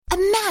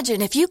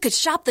Imagine if you could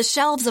shop the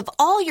shelves of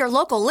all your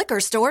local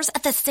liquor stores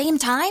at the same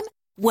time.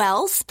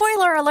 Well,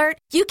 spoiler alert,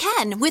 you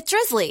can with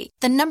Drizzly,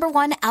 the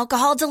 #1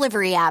 alcohol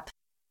delivery app.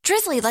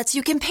 Drizzly lets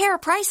you compare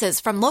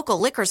prices from local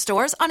liquor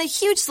stores on a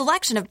huge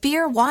selection of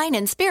beer, wine,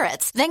 and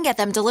spirits, then get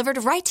them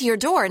delivered right to your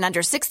door in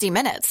under 60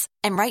 minutes.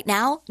 And right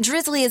now,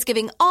 Drizzly is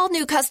giving all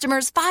new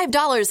customers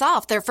 $5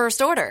 off their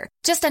first order.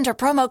 Just enter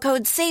promo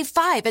code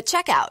SAVE5 at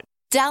checkout.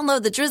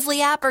 Download the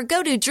Drizzly app or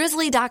go to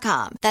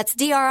drizzly.com. That's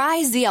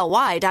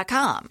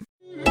DRIZLY.com.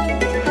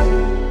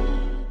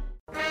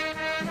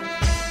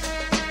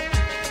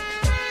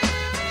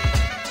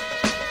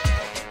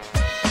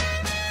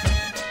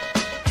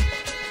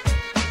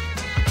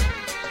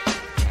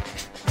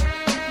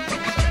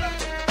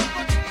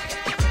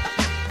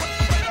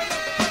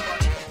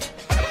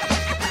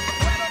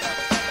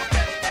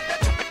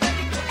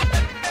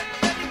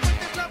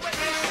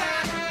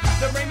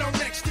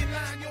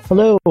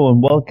 Hello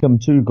and welcome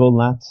to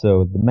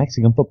Golazzo, the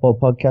Mexican football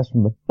podcast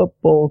from the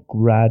Football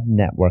Grad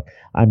Network.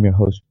 I'm your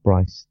host,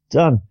 Bryce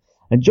Dunn.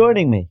 And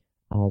joining me,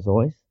 as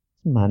always,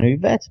 Manu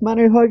Vets.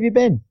 Manu, how have you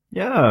been?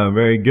 Yeah,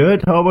 very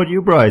good. How about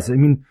you, Bryce? I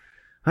mean,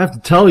 I have to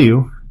tell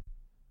you,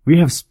 we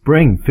have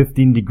spring,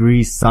 15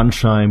 degrees,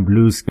 sunshine,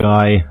 blue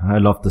sky. I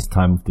love this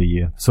time of the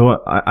year.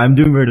 So I'm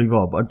doing really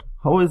well. But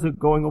how is it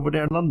going over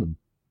there in London?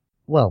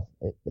 Well,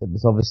 it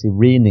was obviously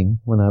raining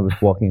when I was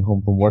walking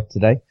home from work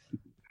today,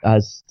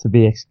 as to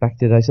be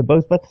expected, I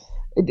suppose. But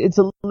it's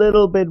a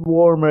little bit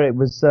warmer. It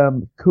was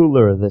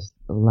cooler this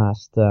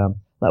last,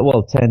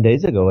 10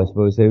 days ago, I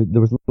suppose.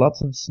 There was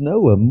lots of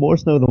snow, more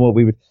snow than what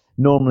we would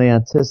normally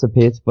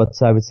anticipate.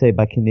 But I would say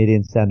by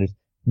Canadian standards,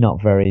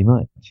 not very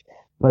much.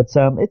 But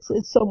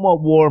it's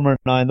somewhat warmer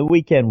now, and the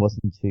weekend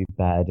wasn't too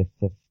bad.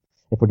 If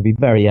we're to be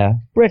very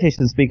British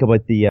and speak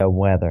about the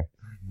weather.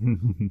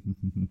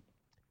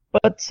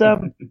 But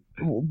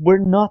we're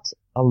not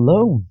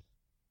alone.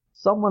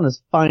 Someone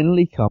has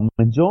finally come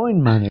and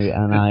joined Manu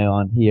and I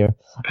on here.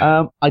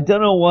 I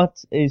don't know what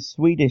is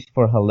Swedish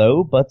for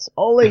hello, but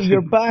Ole,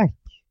 you're back.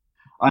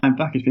 I am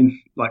back. It's been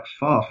like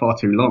far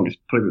too long. It's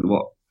probably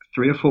been,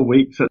 3 or 4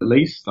 weeks at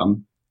least.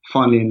 I'm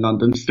finally in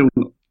London, still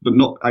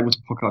not able to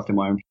podcast in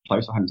my own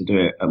place. I have to do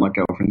it at my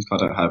girlfriend's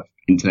because I don't have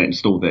internet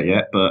installed there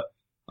yet. But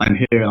I'm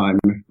here and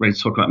I'm ready to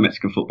talk about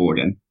Mexican football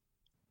again.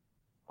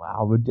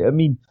 Wow. I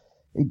mean,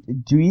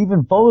 do you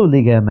even follow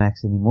Liga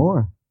MX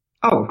anymore?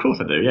 Oh, of course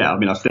I do. Yeah, I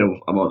mean, I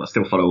still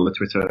follow all the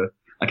Twitter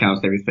accounts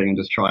and everything, and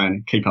just try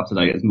and keep up to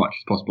date as much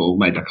as possible.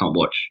 Maybe I can't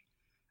watch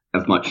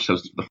as much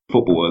as the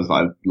football as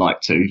I'd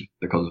like to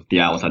because of the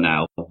hours I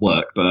now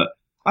work, but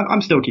I'm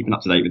still keeping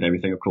up to date with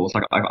everything. Of course,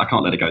 I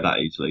can't let it go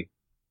that easily.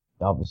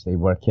 Obviously,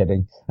 we're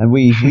kidding, and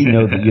we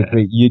know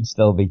that you'd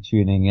still be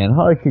tuning in.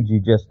 How could you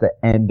just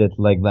end it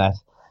like that?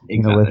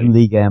 Exactly. With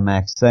Liga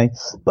MX, eh?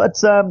 But,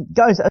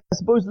 guys, I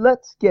suppose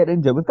let's get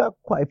into it. We've got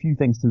quite a few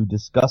things to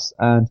discuss,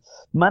 and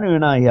Manu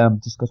and I,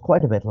 discussed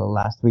quite a bit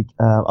last week,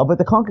 about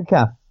the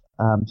CONCACAF,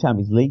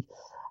 Champions League.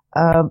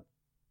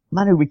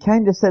 Manu, we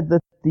kind of said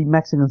that the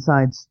Mexican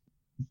sides,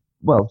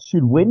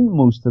 should win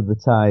most of the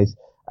ties,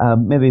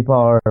 maybe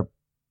bar,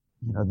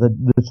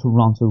 the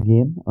Toronto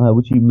game,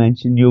 which you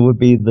mentioned would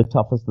be the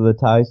toughest of the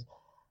ties.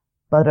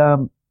 But,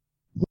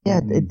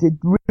 it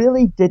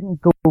really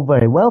didn't go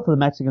very well for the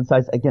Mexican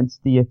sides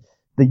against the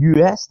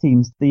US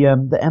teams. The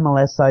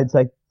MLS sides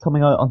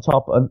coming out on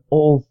top on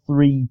all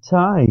 3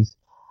 ties.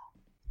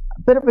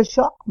 A bit of a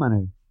shock,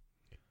 Manu.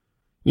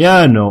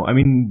 Yeah, no. I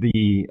mean,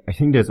 I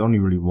think there's only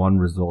really one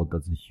result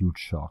that's a huge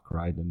shock,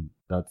 right? And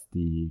that's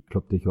the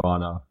Club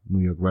Tijuana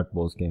New York Red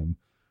Bulls game,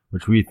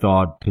 which we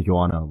thought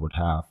Tijuana would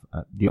have.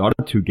 The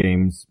other 2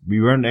 games, we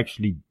weren't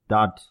actually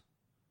that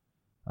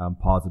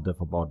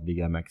positive about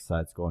Liga MX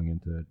sides going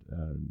into it.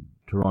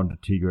 Toronto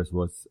Tigres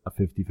was a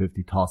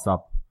 50-50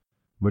 toss-up,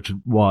 which it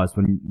was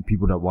when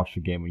people that watched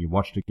the game. When you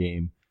watched the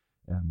game,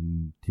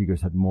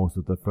 Tigres had most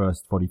of the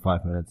first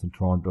 45 minutes and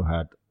Toronto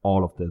had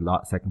all of the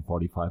second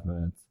 45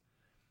 minutes.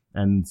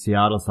 And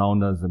Seattle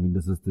Sounders, I mean,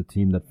 this is the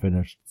team that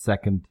finished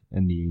second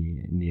in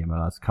the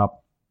MLS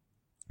Cup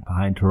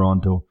behind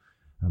Toronto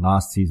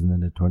last season,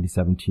 in the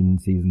 2017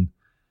 season.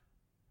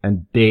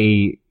 And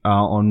they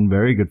are on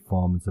very good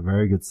form. It's a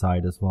very good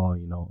side as well,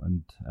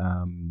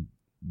 and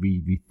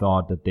we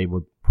thought that they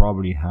would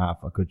probably have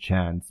a good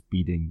chance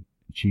beating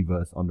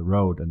Chivas on the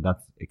road, and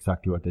that's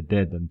exactly what they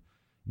did. And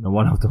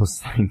one of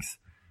those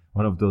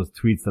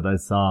tweets that I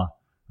saw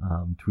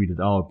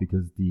tweeted out,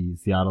 because the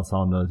Seattle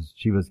Sounders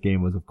Chivas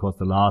game was of course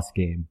the last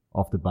game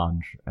of the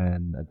bunch,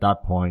 and at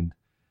that point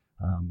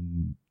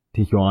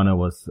Tijuana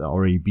was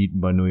already beaten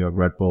by New York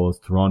Red Bulls.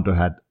 Toronto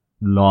had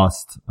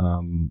lost,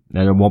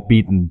 they were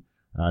beaten,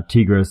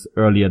 Tigres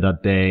earlier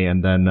that day,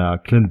 and then,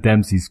 Clint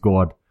Dempsey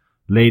scored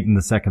late in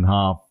the second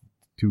half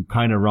to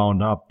kind of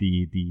round up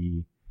the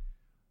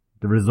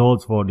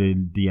results for the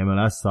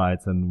MLS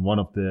sides. And one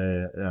of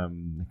the,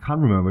 I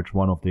can't remember which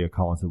one of the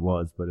accounts it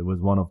was, but it was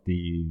one of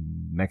the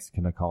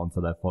Mexican accounts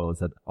that I followed,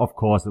 said, of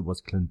course it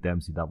was Clint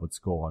Dempsey that would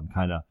score, and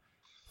kind of,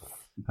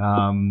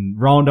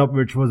 round up,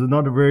 which was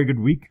not a very good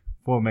week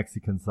for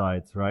Mexican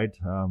sides, right?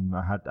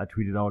 I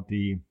tweeted out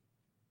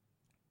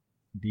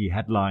the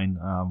headline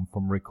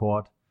from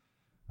Record,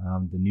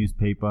 the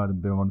newspaper,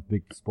 one of the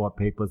big sport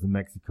papers in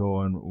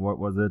Mexico, and what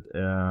was it?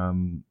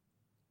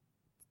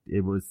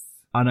 It was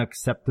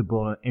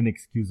unacceptable and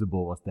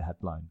inexcusable was the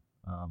headline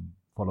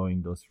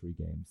following those 3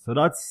 games. So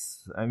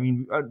that's, I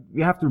mean,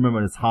 we have to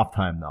remember it's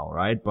halftime now,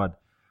 right? But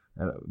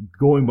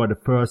going by the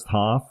first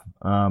half,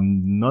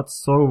 not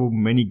so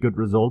many good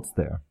results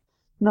there.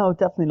 No,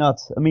 definitely not.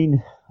 I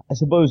mean, I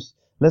suppose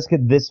let's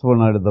get this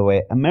one out of the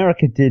way.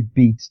 America did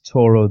beat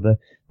Toro, the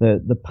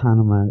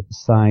Panama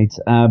side,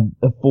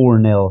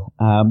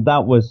 4-0.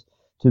 That was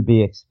to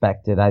be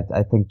expected.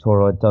 I think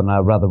Toro had done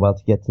rather well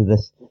to get to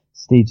this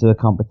stage of the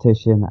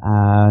competition,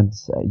 and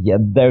yeah,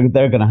 they're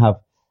going to have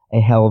a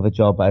hell of a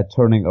job at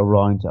turning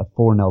around a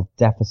 4-0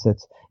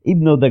 deficit.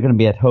 Even though they're going to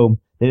be at home,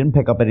 they didn't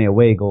pick up any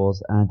away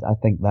goals, and I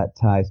think that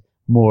tie's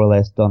more or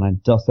less done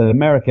and dusted.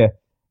 America,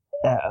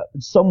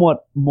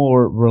 somewhat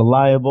more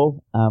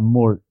reliable,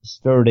 more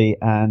sturdy,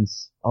 and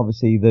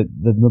obviously the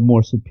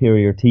more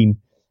superior team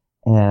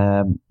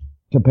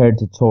compared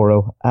to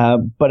Toro.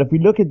 But if we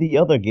look at the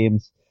other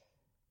games,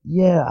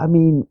 yeah, I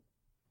mean,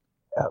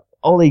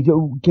 Ollie,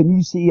 can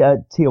you see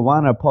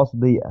Tijuana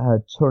possibly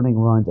turning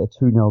around a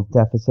 2-0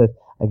 deficit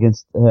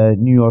against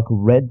New York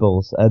Red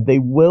Bulls? They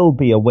will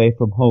be away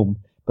from home,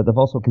 but they've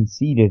also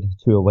conceded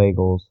 2 away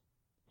goals.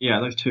 Yeah,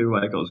 those 2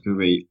 away goals are going to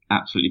be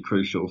absolutely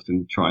crucial for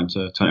them trying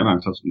to turn it around.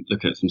 Because I was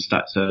looking at some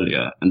stats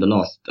earlier, and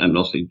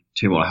obviously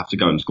Tijuana have to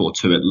go and score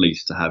 2 at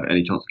least to have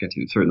any chance of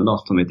getting through. And the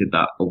last time they did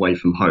that away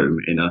from home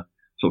in a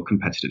sort of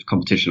competitive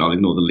competition, I'll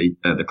ignore the league,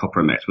 the Copa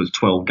MX, was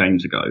 12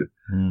 games ago.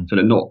 So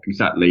they're not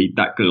exactly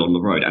that good on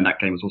the road. And that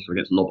game was also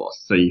against Lobos.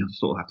 So you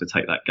sort of have to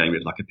take that game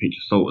with like a pinch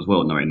of salt as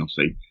well, knowing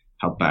obviously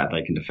how bad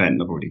they can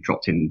defend. I've already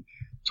dropped in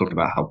talking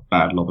about how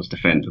bad Lobos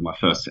defend with my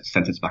first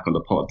sentence back on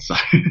the pod. So,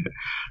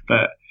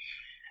 but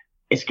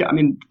I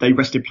mean, they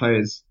rested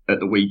players at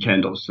the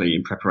weekend, obviously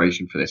in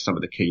preparation for this. Some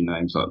of the key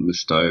names like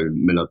Musto,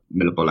 Miller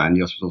Bolaños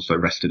was also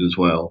rested as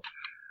well.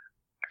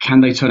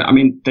 Can they turn it? I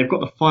mean, they've got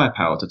the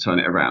firepower to turn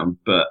it around,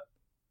 but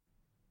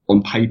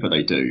on paper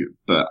they do.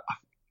 But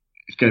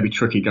it's going to be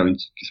tricky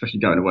especially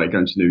going away,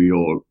 going to New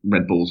York.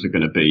 Red Bulls are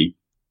going to be,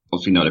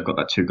 obviously, they've got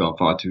that 2-goal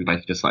fight. They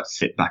can just like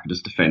sit back and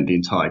just defend the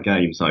entire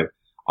game. So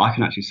I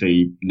can actually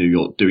see New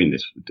York doing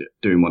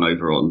one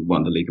over on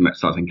one of the Liga MX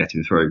sides and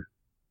getting through.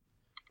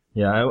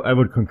 Yeah, I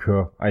would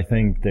concur. I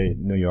think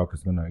New York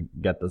is going to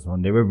get this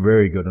one. They were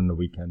very good on the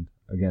weekend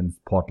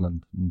against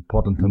Portland. And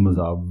Portland Timbers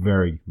are a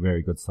very,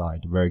 very good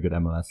side, very good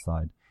MLS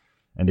side.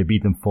 And they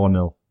beat them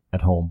 4-0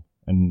 at home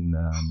in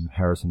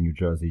Harrison, New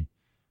Jersey.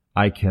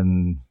 I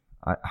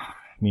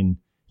mean,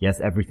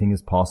 yes, everything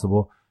is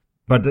possible.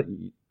 But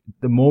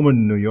the moment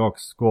New York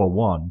score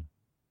 1,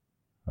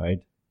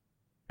 right,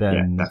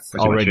 then it's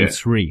already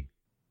 3.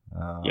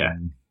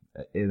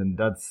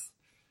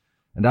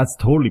 And that's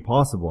totally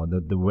possible.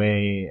 The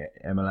way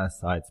MLS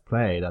sides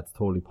play, that's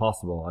totally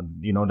possible. And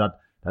you know, that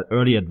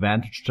early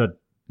advantage that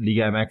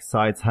Liga MX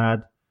sides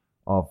had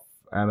of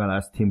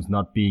MLS teams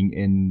not being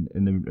in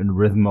the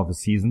rhythm of the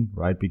season,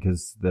 right?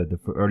 Because the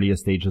earlier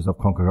stages of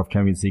CONCACAF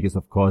Champions League is,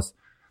 of course,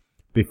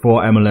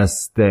 before the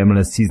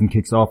MLS season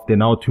kicks off. They're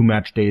now 2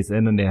 match days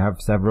in, and they have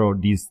several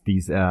these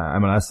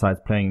MLS sides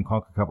playing in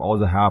CONCACAF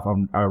also have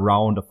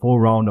a full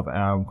round of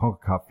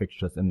CONCACAF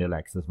fixtures in their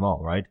legs as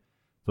well, right?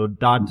 So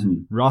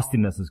that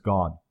rustiness is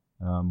gone,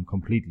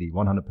 completely,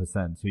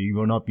 100%. So you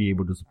will not be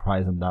able to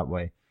surprise them that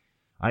way.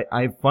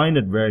 I find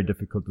it very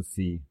difficult to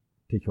see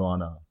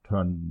Tijuana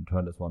turn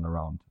this one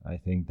around. I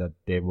think that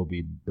they will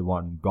be the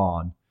one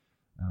gone.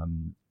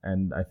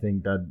 And I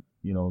think that,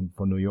 you know,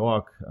 for New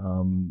York,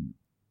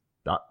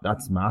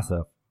 that's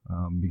massive,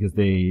 because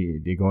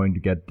they're going to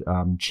get,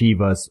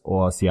 Chivas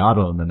or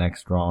Seattle in the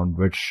next round,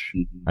 which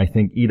I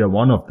think either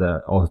one of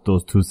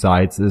those 2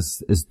 sides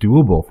is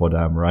doable for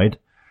them, right?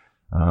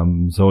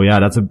 So yeah,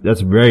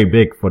 that's very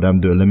big for them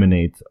to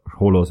eliminate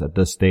Xolos at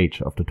this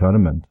stage of the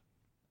tournament.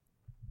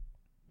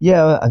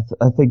 Yeah,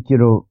 I think, you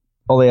know,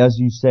 Ollie, as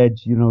you said,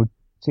 you know,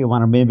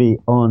 Tijuana maybe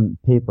on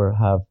paper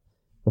have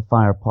the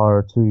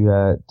firepower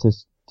to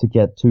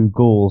get 2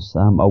 goals,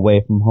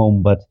 away from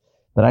home, but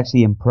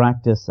actually in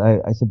practice,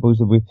 I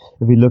suppose if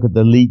we look at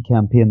the league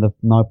campaign,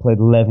 they've now played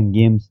 11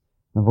 games,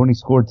 they've only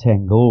scored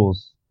 10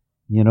 goals.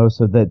 You know,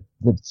 so that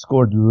they've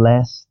scored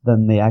less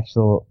than the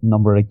actual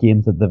number of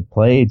games that they've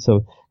played.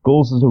 So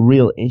goals is a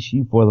real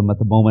issue for them at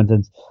the moment.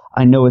 And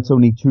I know it's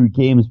only 2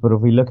 games, but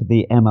if we look at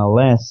the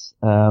MLS,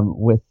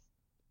 with,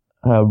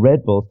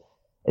 Red Bull,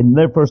 in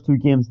their first 2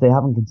 games, they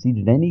haven't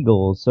conceded any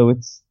goals. So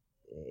it's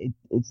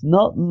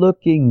not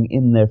looking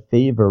in their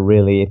favor,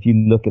 really. If you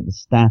look at the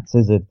stats,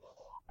 is it?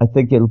 I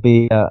think it'll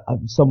be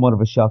somewhat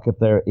of a shock if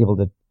they're able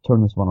to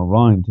turn this one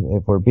around,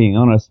 if we're being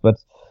honest. But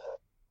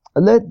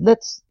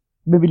let's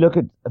maybe look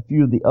at a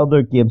few of the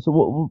other games. So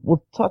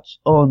we'll touch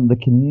on the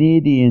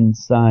Canadian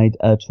side,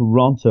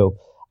 Toronto,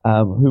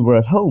 who were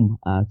at home,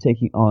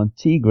 taking on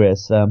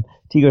Tigres.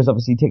 Tigres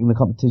obviously taking the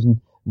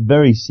competition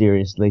very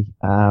seriously.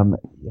 You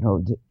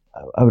know,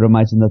 I would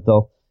imagine that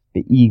they'll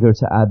be eager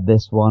to add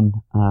this one.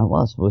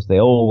 Well, I suppose they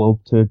all will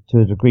to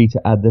a degree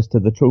to add this to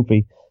the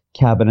trophy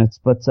cabinets.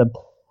 But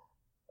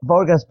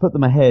Vargas put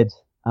them ahead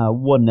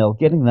 1-0,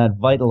 getting that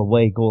vital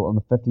away goal on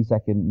the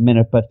 52nd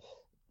minute. But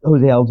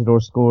Jose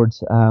Altidore scored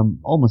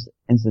almost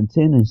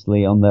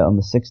instantaneously on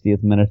the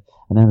 60th minute,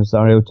 and then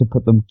Rosario to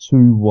put them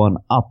 2-1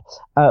 up.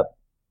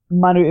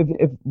 Manu,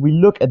 if we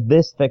look at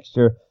this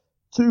fixture,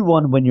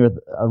 2-1 when you're an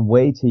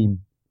away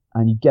team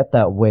and you get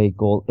that away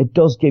goal, it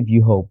does give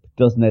you hope,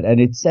 doesn't it? And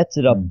it sets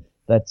it up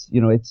that,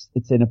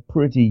 it's in a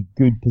pretty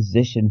good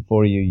position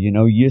for you.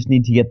 You just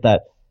need to get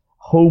that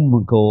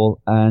home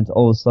goal, and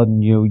all of a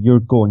sudden you're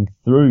going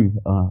through,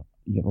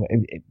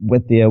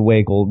 with the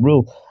away goal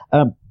rule.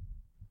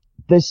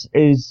 This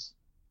is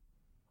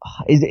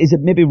it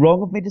maybe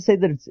wrong of me to say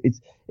that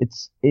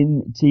it's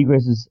in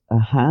Tigres'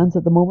 hands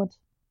at the moment?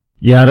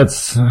 Yeah,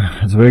 that's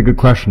a very good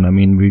question. I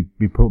mean,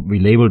 we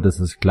labeled this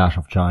as Clash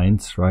of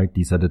Giants, right?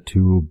 These are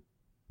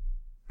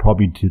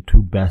probably the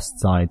two best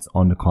sides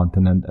on the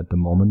continent at the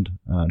moment,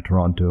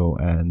 Toronto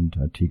and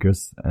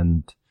Tigres.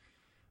 And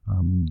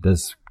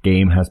this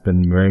game has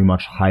been very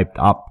much hyped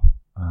up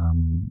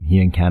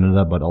here in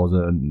Canada, but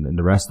also in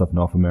the rest of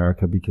North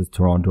America, because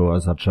Toronto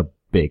is such a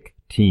big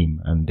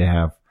team, and they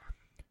have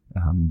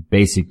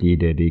basically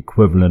the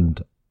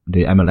equivalent,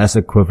 the MLS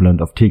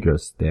equivalent of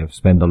Tigres. They have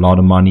spent a lot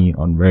of money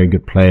on very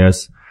good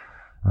players.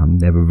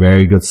 They have a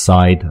very good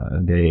side.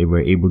 They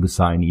were able to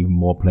sign even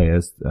more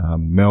players,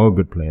 more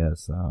good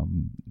players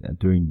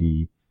during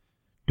the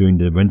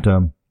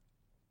winter.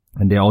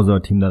 And they're also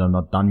a team that are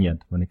not done yet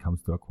when it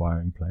comes to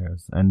acquiring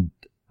players. And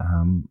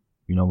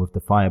with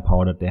the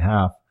firepower that they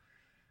have,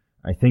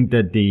 I think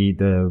that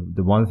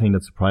the one thing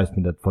that surprised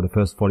me, that for the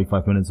first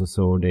 45 minutes or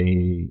so,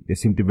 they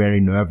seemed to be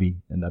very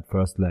nervy in that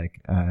first leg.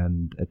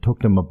 And it took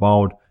them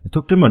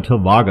until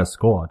Vargas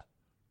scored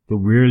to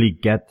really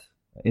get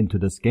into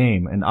this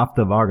game. And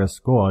after Vargas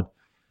scored,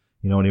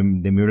 they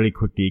really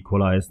quickly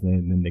equalized,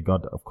 and then they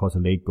got, of course, a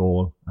late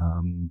goal,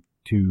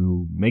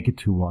 to make it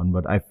 2-1.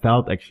 But I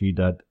felt actually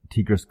that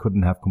Tigres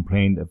couldn't have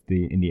complained if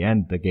in the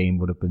end, the game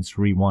would have been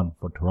 3-1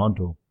 for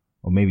Toronto,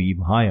 or maybe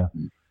even higher.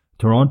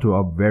 Toronto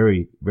are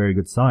very, very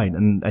good side.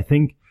 And I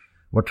think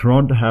what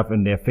Toronto have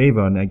in their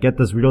favor, and I get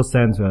this real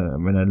sense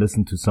when I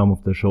listen to some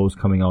of the shows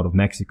coming out of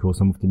Mexico,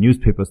 some of the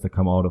newspapers that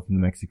come out of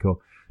Mexico,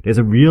 there's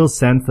a real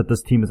sense that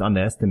this team is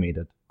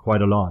underestimated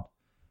quite a lot.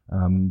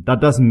 That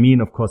doesn't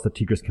mean, of course, that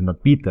Tigres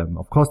cannot beat them.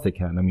 Of course they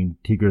can. I mean,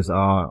 Tigres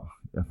are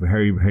a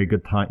very, very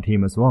good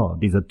team as well.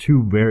 These are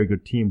two very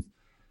good teams.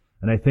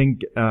 And I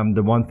think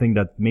the one thing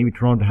that maybe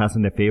Toronto has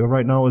in their favor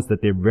right now is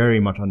that they're very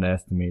much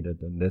underestimated,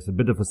 and there's a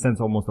bit of a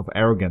sense almost of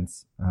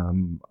arrogance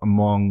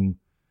among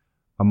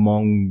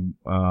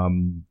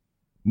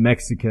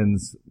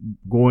Mexicans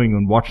going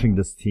and watching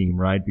this team,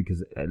 right?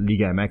 Because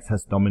Liga MX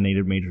has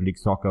dominated Major League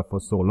Soccer for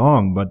so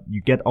long, but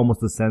you get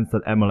almost a sense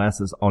that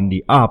MLS is on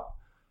the up,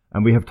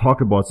 and we have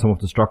talked about some of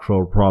the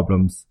structural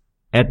problems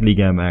at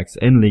Liga MX,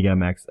 in Liga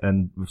MX,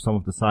 and with some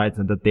of the sides,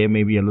 and that they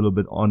may be a little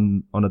bit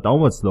on a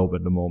downward slope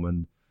at the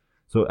moment.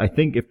 So I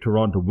think if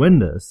Toronto win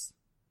this,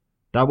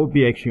 that would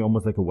be actually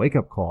almost like a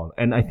wake-up call.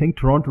 And I think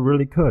Toronto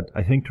really could.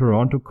 I think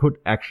Toronto could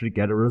actually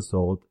get a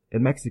result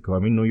in Mexico. I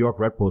mean, New York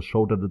Red Bulls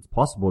showed that it's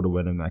possible to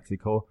win in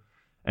Mexico,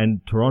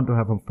 and Toronto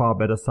have a far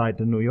better side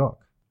than New York.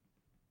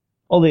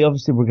 Ollie,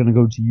 obviously we're going to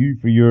go to you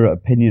for your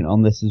opinion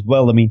on this as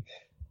well. I mean,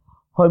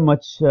 how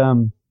much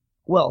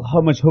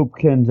hope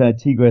can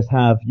Tigres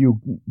have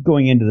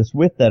going into this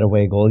with that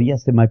away goal?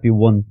 Yes, they might be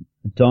one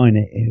down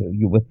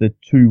with the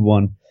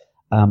 2-1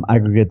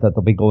 aggregate that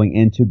they'll be going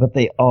into, but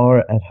they are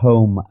at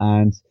home,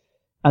 and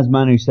as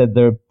Manu said,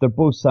 they're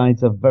both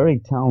sides of very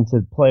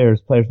talented players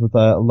with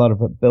a lot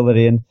of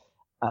ability, and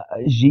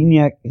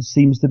Gignac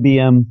seems to be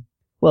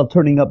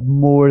turning up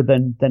more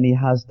than he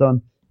has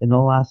done in the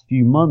last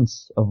few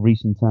months of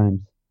recent times.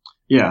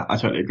 Yeah, I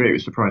totally agree. I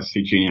was surprised to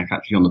see Gignac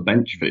actually on the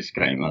bench for this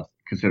game,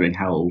 considering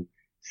how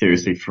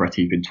seriously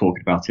Ferretti's been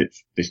talking about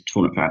this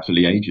tournament for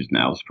absolutely ages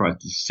now. I was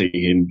surprised to see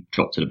him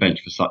drop to the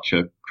bench for such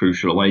a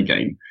crucial away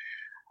game.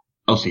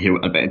 Obviously,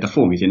 the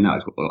form he's in now,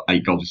 he's got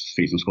 8 goals this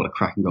season, scored a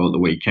cracking goal at the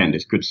weekend.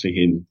 It's good to see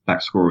him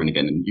back scoring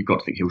again, and you've got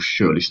to think he'll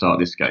surely start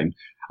this game.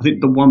 I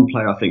think the one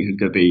player I think who's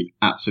going to be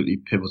absolutely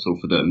pivotal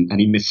for them, and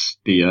he missed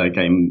the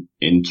game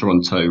in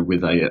Toronto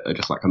with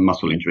just like a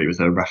muscle injury, was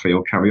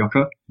Rafael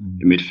Carioca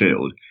in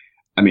midfield.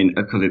 I mean,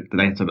 because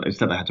they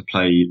had to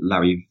play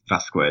Larry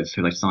Vasquez,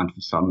 who they signed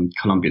from some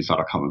Colombian side,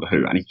 I can't remember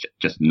who, and he's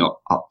just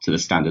not up to the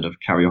standard of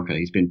Carioca.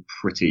 He's been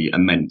pretty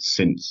immense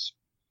since,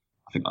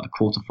 I think, like the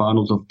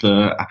quarterfinals of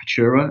the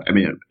Apertura. I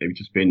mean, it's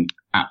just been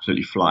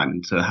absolutely flying.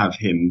 And to have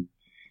him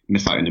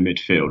miss out in the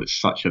midfield, it's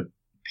such a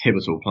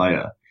pivotal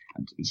player.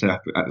 And so,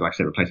 like I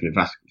said, replacing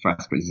with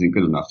Vasquez isn't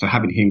good enough. So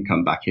having him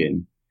come back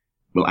in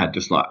will add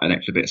just like an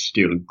extra bit of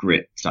steel and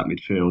grit to that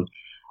midfield.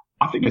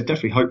 I think there's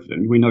definitely hope for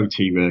them. We know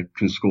Tigres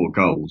can score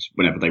goals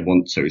whenever they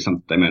want to.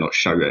 They may not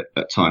show it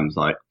at times,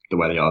 like the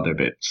way they are. They're a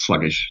bit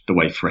sluggish, the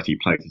way Ferretti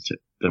plays it,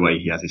 the way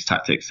he has his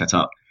tactics set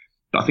up.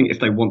 But I think if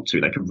they want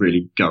to, they could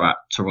really go at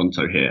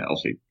Toronto here.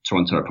 Obviously,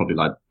 Toronto are probably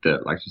like the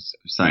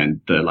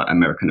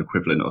American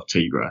equivalent of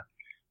Tigres.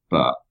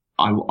 But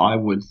I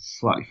would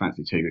slightly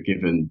fancy Tuga,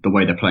 given the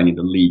way they're playing in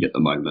the league at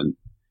the moment,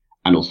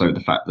 and also the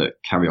fact that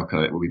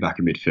Carioca will be back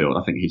in midfield.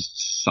 I think he's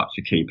such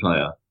a key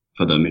player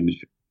for them. In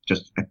he's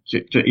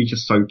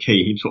just so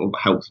key. He sort of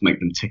helps make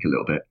them tick a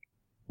little bit.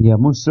 Yeah,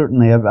 most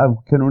certainly. I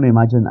can only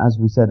imagine, as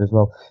we said as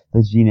well,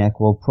 that Gignac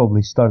will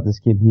probably start this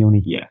game. He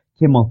only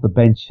came off the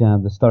bench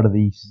at the start of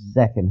the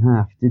second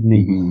half, didn't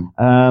he?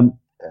 Mm-hmm.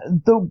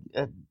 Though,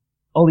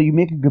 Ollie, you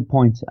make a good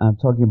point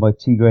talking about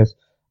Tigres.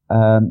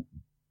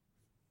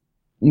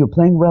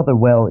 Playing rather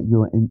well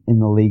in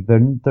the league.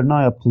 They're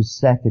now up to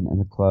second in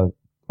the club.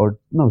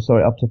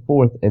 Up to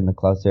fourth in the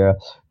Clausura.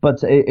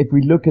 But if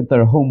we look at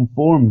their home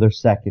form, they're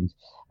second,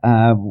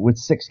 with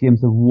 6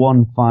 games. They've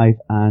won 5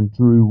 and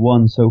drew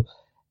 1. So,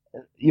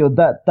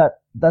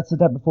 that's the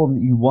type of form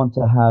that you want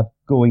to have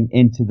going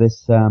into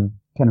this,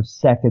 kind of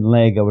second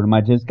leg, I would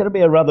imagine. It's going to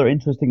be a rather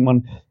interesting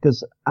one,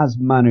 because as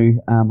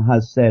Manu,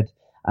 has said,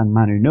 and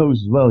Manu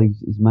knows as well,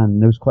 his man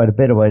knows quite a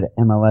bit about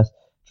MLS.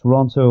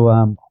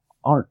 Toronto,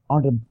 aren't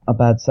a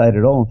bad side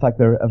at all. In fact,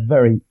 they're a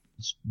very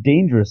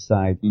dangerous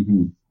side.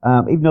 Mm-hmm.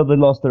 Even though they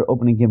lost their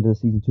opening game to the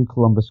season to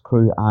Columbus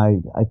Crew, I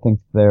think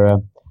they're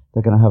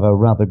going to have a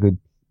rather good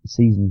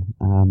season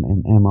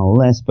in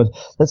MLS. But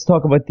let's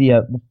talk about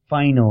the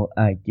final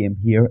game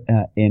here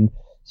in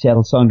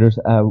Seattle. Sounders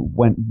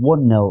went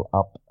 1-0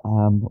 up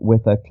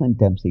with a Clint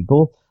Dempsey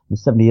goal in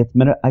the 78th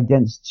minute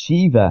against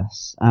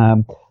Chivas.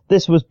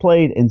 This was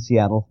played in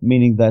Seattle,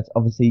 meaning that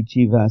obviously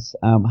Chivas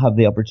have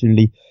the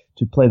opportunity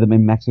to play them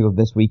in Mexico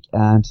this week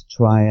and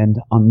try and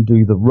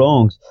undo the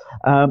wrongs.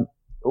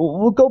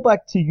 We'll go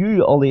back to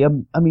you, Ollie.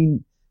 I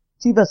mean,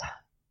 Chivas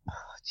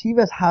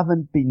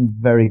haven't been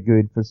very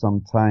good for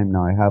some time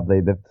now, have they?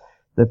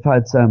 They've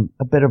had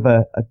a bit of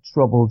a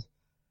troubled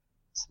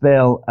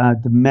spell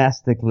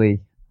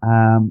domestically.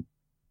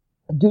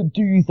 Do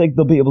you think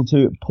they'll be able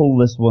to pull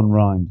this one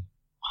round?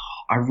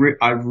 I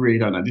really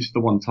don't know. This is the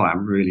one tie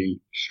I'm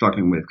really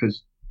struggling with,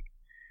 because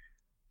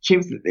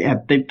Chivas,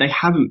 they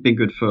haven't been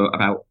good for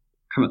about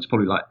coming up to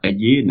probably like a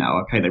year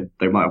now. Okay,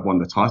 they might have won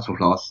the title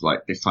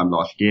this time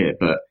last year,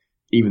 but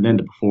even then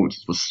the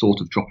performances were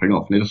sort of dropping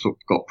off, and they just sort of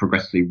got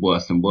progressively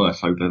worse and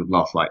worse over the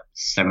last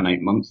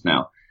 7-8 months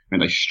now. I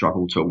mean, they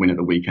struggled to win at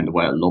the weekend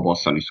away at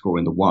Lobos, only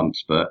scoring the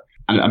once, but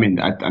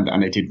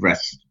and they did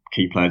rest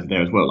key players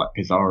there as well, like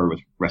Pizarro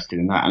was rested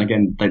in that, and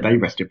again they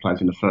rested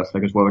players in the first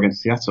leg as well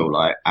against Seattle,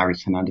 like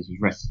Aris Hernandez was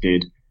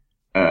rested.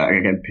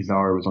 Again,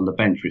 Pizarro was on the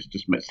bench, which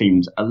just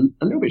seems a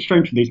little bit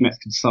strange for these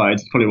Mexican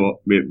sides. It's probably what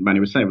Manny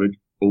was saying,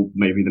 or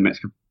maybe the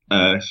Mexican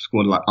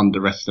squad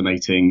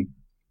underestimating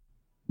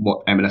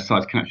what MLS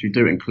sides can actually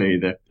do, and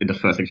clearly in the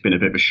first leg it's been a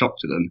bit of a shock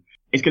to them.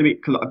 It's going to be,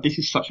 because this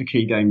is such a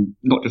key game,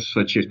 not just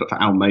for Chivas but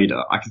for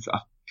Almeida.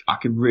 I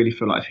could really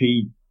feel like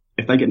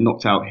if they get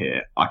knocked out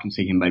here, I can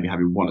see him maybe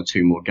having 1 or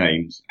 2 more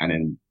games, and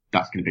then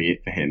that's going to be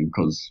it for him,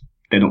 because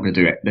they're not going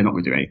to do it. They're not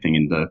going to do anything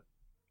in the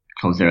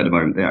clubs there at the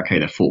moment.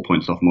 They're 4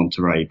 points off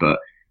Monterrey, but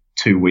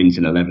 2 wins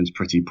in 11 is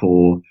pretty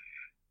poor.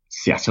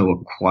 Seattle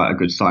were quite a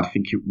good side. I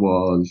think it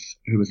was,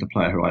 who was the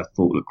player who I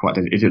thought looked quite,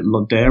 is it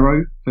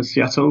Lodero for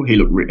Seattle? He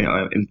looked really,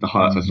 in the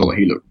highlights I saw,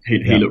 he looked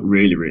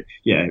really, really,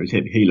 it was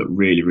him. He looked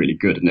really, really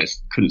good, and they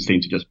couldn't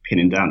seem to just pin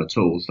him down at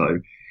all. So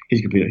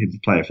he's going to be a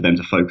player for them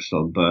to focus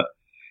on. But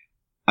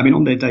I mean,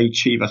 on their day,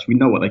 Chivas, we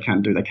know what they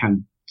can do. They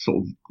can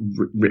sort of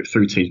rip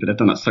through teams, but they've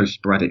done that so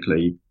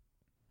sporadically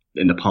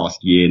in the past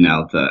year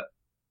now that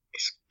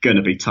it's going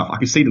to be tough. I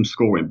can see them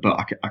scoring, but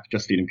I could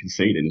just see them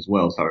conceding as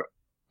well. So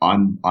I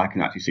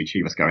can actually see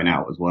Chivas going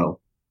out as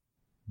well.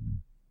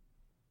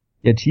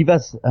 Yeah,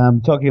 Chivas,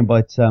 talking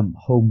about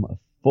home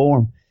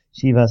form,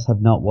 Chivas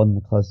have not won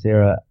the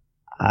Clausura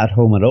at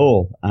home at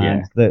all.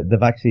 And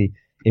they've actually,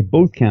 in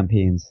both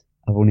campaigns,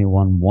 have only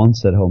won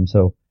once at home.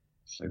 So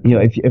cool.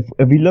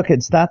 If we look at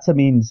stats, I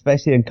mean,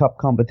 especially in cup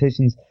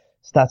competitions,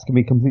 stats can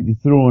be completely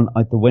thrown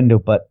out the window,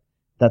 but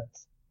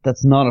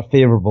that's not a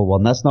favourable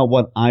one. That's not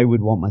what I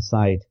would want my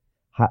side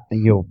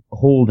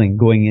holding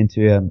going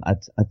into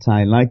a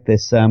tie like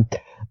this.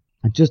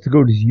 Just to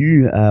go to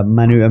you,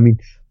 Manu, I mean,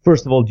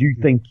 first of all, do you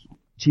think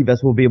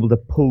Chivas will be able to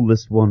pull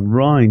this one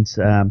round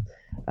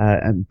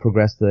and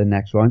progress to the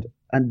next round?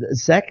 And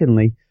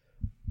secondly,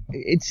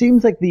 it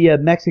seems like the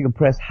Mexican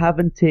press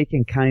haven't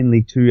taken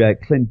kindly to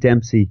Clint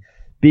Dempsey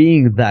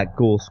being that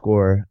goal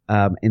scorer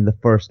in the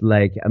first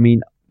leg. I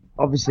mean,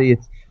 obviously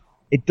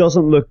it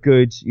doesn't look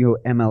good,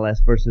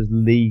 MLS versus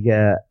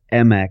Liga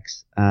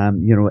MX,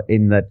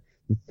 in that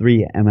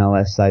 3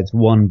 MLS sides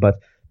won, but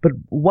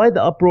why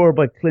the uproar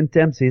about Clint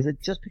Dempsey? Is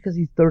it just because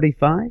he's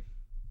 35?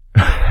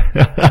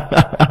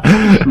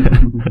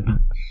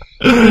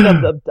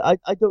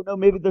 I don't know.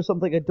 Maybe there's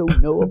something I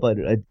don't know about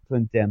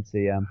Clint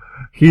Dempsey.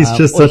 He's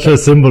just such a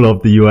symbol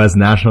of the U.S.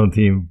 national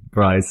team,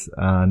 Bryce.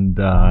 And,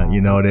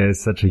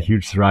 there's such a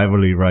huge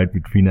rivalry, right,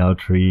 between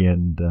L3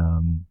 and,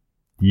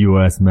 the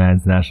U.S.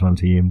 men's national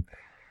team.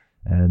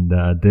 And,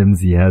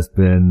 Dempsey has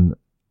been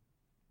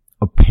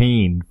a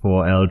pain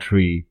for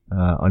L3,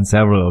 on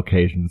several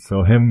occasions.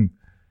 So him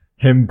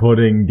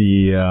putting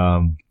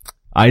the,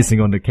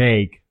 icing on the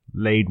cake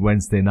late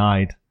Wednesday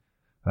night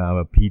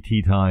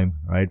PT time,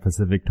 right?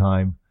 Pacific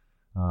time.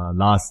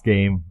 Last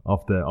game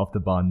of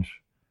the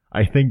bunch.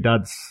 I think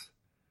that's,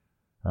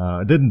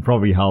 it didn't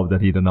probably help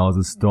that he then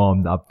also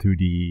stormed up to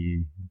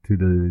the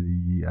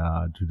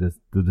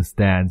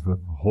stands with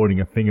holding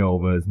a finger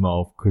over his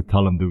mouth, could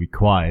tell him to be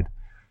quiet.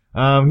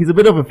 He's a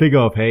bit of a figure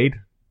of hate.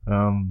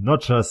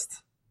 Not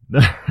just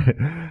with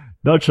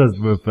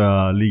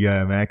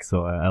Liga MX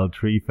or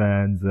L3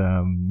 fans.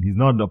 He's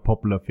not a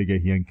popular figure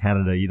here in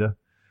Canada either.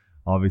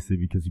 Obviously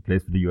because he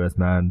plays for the US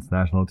men's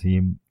national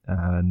team,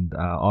 and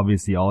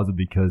obviously also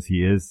because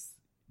he's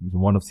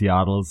one of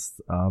Seattle's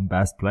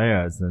best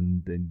players,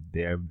 and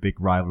they're a big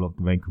rival of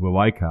the Vancouver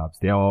Whitecaps.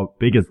 They're our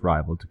biggest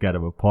rival together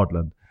with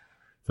Portland.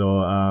 So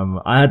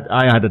I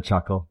had a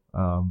chuckle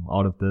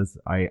out of this.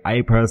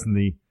 I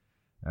personally,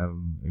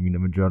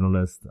 I'm a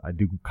journalist. I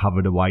do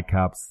cover the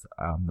Whitecaps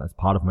as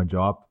part of my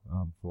job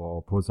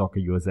for Pro Soccer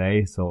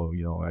USA. So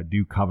I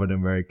do cover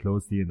them very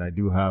closely, and I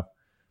do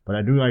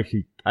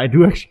actually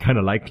kind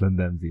of like Clint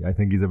Dempsey. I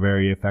think he's a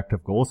very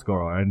effective goal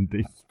scorer, and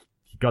he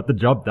got the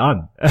job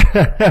done.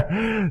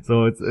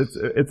 So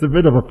it's a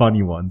bit of a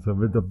funny one. So a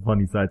bit of a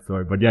funny side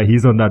story. But yeah,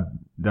 he's on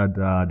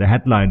the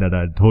headline that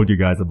I told you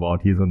guys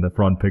about. He's on the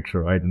front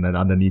picture, right? And then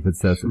underneath it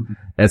says,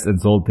 as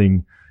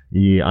insulting,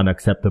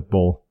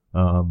 unacceptable,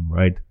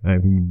 right? I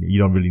mean, you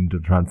don't really need to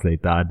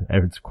translate that.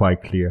 It's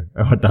quite clear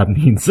what that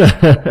means.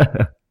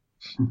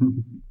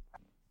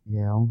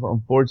 Yeah,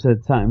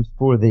 unfortunate times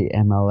for the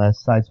MLS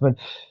sides. But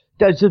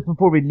guys, just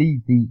before we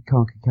leave the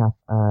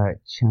CONCACAF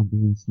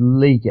Champions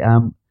League,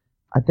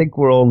 I think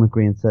we're all in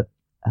agreement that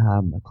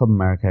Club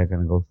America are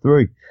going to go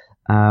through.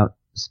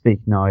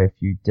 Speak now if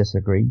you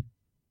disagree.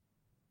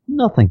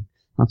 Nothing.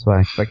 That's what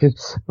I expected.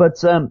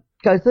 But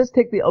guys, let's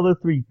take the other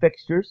three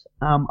fixtures.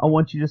 I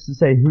want you just to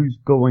say who's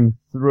going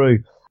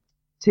through.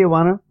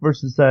 Tijuana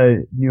versus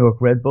New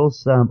York Red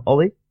Bulls.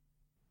 Ollie?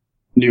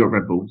 New York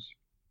Red Bulls.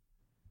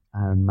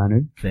 And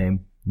Manu?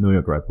 Same. New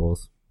York Red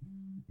Bulls.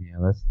 Yeah,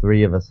 that's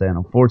three of us then,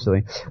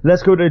 unfortunately.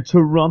 Let's go to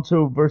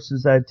Toronto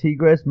versus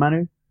Tigres.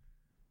 Manu?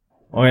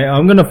 Okay,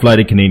 I'm gonna fly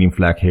the Canadian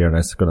flag here, and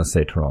I'm gonna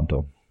say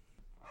Toronto.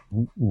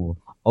 Ooh.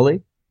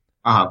 Ollie?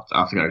 I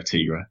have to go with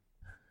Tigres.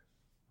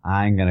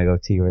 I'm gonna go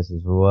Tigres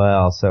as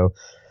well. So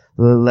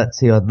let's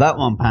see how that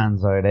one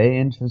pans out,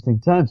 eh? Interesting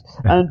times.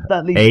 And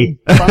that leaves me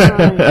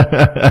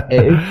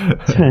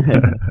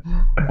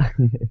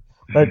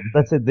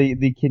That's it.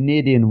 The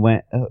Canadian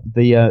went,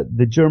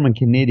 the German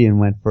Canadian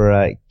went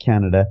for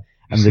Canada,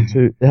 and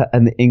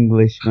the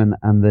Englishman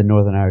and the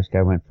Northern Irish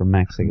guy went for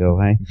Mexico,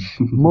 eh?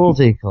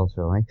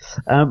 Multicultural, eh?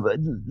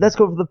 Let's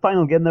go for the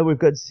final game. Now we've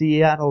got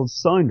Seattle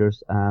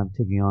Sounders,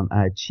 taking on,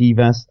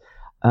 Chivas.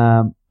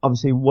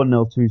 Obviously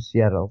 1-0 to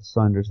Seattle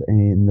Sounders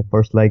in the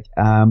first leg.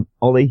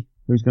 Ollie,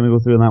 who's gonna go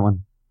through in that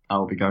one?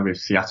 I'll be going with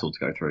Seattle to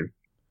go through.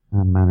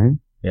 Manu?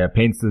 Yeah, it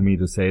pains me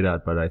to say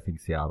that, but I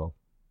think Seattle.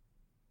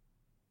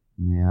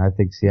 Yeah, I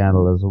think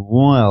Seattle as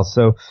well.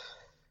 So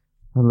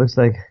it looks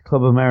like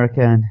Club America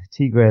and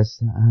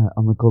Tigres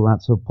on the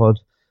Golazo pod.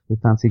 We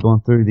fancy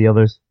going through the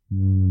others.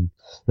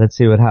 Let's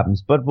see what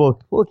happens. But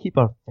we'll keep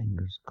our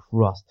fingers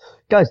crossed.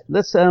 Guys,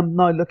 let's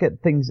now look at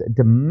things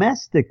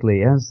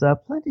domestically, as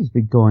plenty's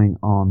been going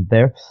on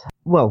there.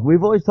 Well,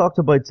 we've always talked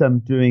about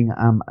doing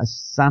a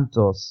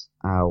Santos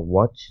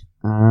watch.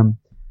 Manu,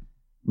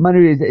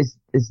 is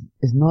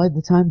now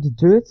the time to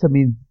do it? I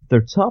mean,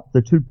 they're top,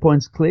 they're 2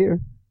 points clear.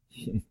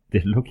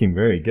 They're looking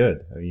very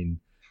good. I mean,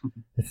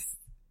 it's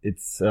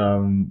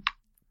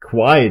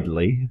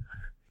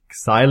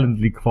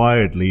silently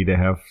quietly, they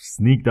have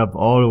sneaked up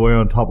all the way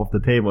on top of the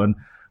table, and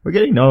we're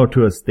getting now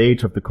to a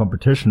stage of the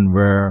competition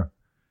where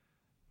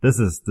this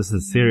is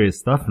serious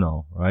stuff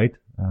now, right?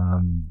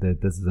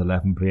 This is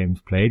 11 games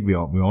played.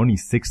 We're only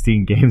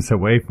 16 games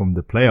away from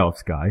the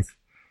playoffs, guys.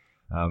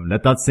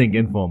 Let that sink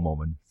in for a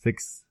moment.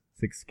 Six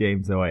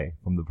games away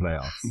from the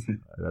playoffs.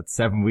 That's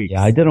 7 weeks.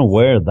 Yeah, I don't know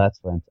where that's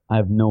went. I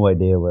have no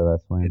idea where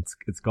that's went.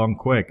 It's gone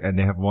quick, and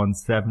they have won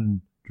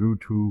 7, drew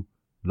 2,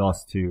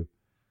 lost 2.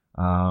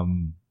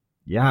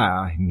 Yeah,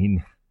 I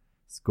mean,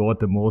 scored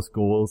the most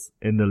goals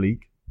in the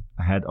league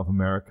ahead of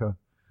America.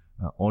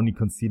 Only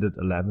conceded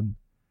 11.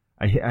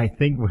 I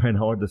think we're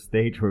now at the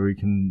stage where we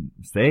can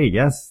say,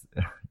 yes,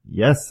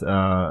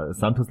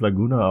 Santos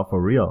Laguna are for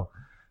real.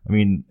 I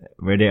mean,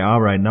 where they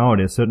are right now,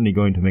 they're certainly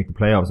going to make the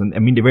playoffs. And I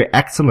mean, they were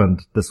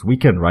excellent this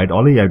weekend, right,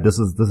 Ollie? This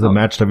is a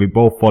match that we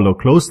both follow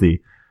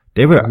closely.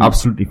 They were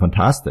absolutely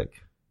fantastic.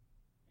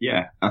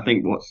 Yeah, I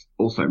think what's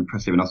also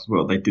impressive enough as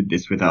well, they did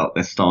this without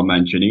their star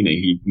man Giannini.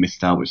 He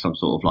missed out with some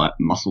sort of like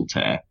muscle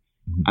tear,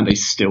 and they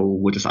still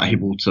were just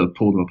able to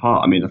pull them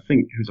apart. I mean, I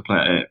think who's the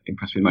player that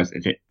impressed me the most?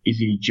 Is it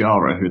Izzy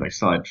Jara, who they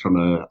signed from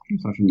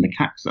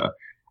Necaxa?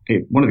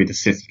 One of his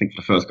assists, I think,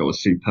 for the first goal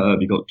was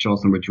superb. You got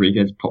Johnson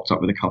Rodriguez popped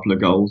up with a couple of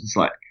goals. It's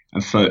like,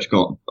 and Furch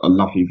got a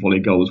lovely volley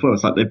goal as well.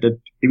 It's like they've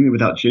even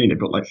without Giannini, they've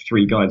got like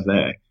 3 guys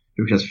there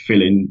who just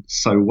fill in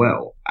so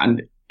well.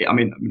 And I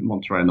mean,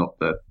 Monterrey are not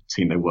the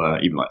team they were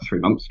even like 3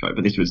 months ago,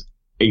 but this was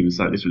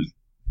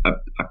a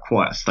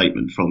quite a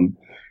statement from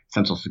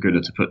Santos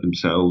Laguna to put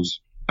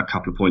themselves a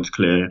couple of points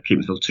clear, keep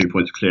themselves 2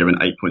 points clear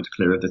and 8 points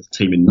clear of the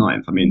team in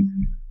ninth. I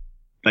mean,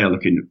 they are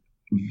looking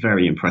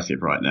very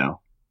impressive right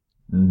now.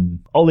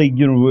 Ollie,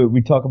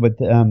 we talk about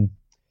them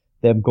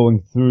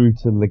going through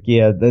to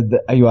Legia.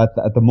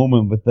 At the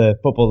moment with the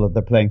football that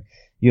they're playing,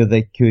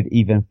 they could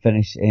even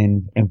finish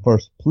in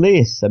first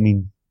place. I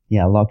mean,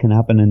 yeah, a lot can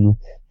happen in the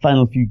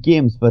final few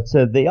games, but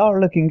they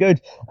are looking good.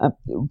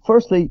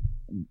 Firstly,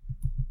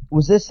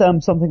 was this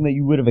something that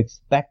you would have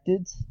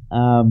expected,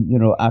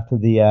 after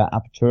the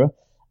Apertura?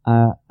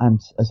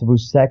 And I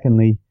suppose,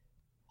 secondly,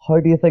 how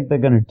do you think they're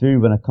going to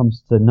do when it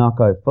comes to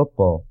knockout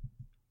football?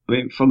 I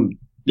mean, from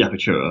the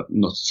Apertura,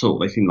 not at all.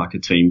 They seem like a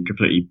team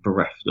completely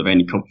bereft of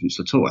any confidence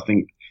at all. I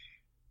think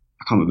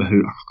I can't remember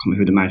who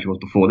the manager was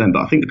before then,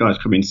 but I think the guy's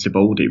coming in,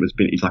 Siboldi,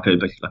 he's like a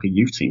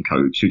youth team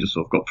coach who just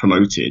sort of got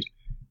promoted,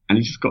 and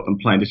he's just got them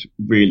playing this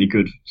really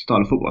good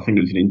style of football. I think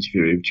it was an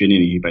interview with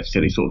Giannini, who basically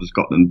said he sort of just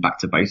got them back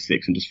to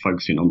basics and just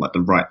focusing on like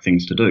the right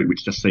things to do,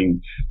 which just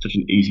seemed such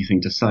an easy thing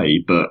to say,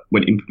 but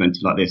when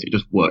implemented like this, it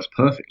just works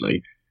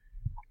perfectly.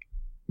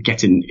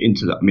 Getting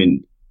into that, I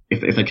mean,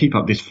 if they keep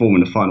up this form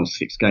in the final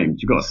 6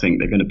 games, you've got to think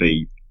they're going to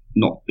be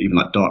not even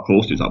like dark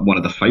horses, like one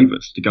of the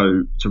favourites to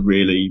go to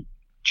really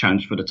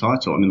challenge for the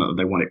title. I mean,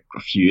 they won it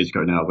a few years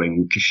ago now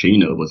when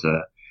Kashina was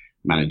a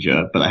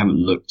manager, but they haven't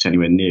looked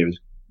anywhere near as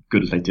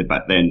good as they did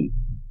back then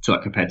to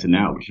like compared to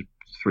now, which is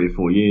 3 or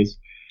 4 years.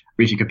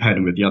 We usually compare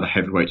them with the other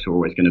heavyweights who are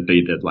always going to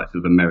be the likes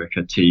of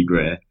America,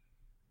 Tigre,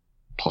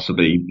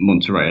 possibly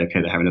Monterrey. Okay,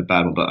 they're having a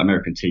battle, but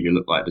America and Tigre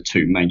look like the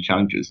 2 main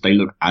challengers. They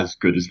look as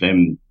good as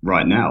them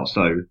right now.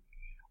 So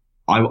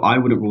I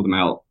wouldn't rule them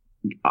out.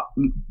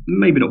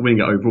 Maybe not winning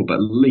it overall, but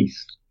at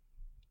least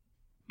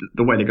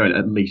the way they're going,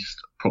 at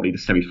least probably the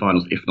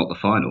semi-finals, if not the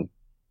final.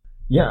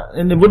 Yeah,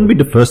 and it wouldn't be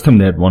the first time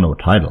they had won a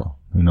title.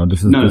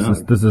 This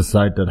is a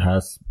side that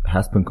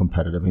has been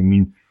competitive. I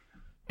mean,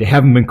 they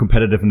haven't been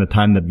competitive in the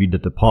time that we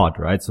did the pod,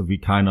 right? So we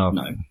kind of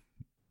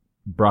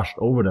brushed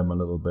over them a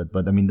little bit.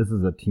 But I mean, this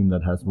is a team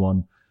that has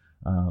won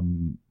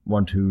 1,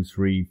 2,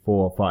 3,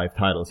 4, 5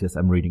 titles. Yes,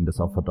 I'm reading this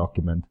off a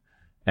document,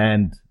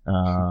 and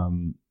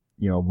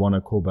won a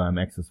Copa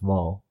MX as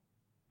well,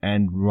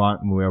 and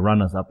we're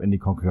runners up in the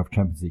CONCACAF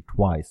Champions League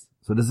twice.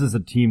 So this is a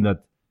team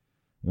that,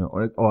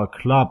 or a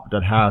club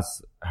that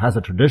has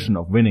a tradition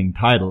of winning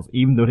titles,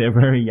 even though they're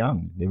very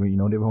young. They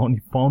were only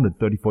founded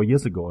 34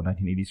 years ago in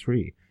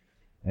 1983,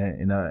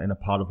 in a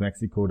part of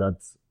Mexico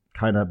that's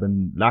kind of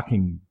been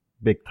lacking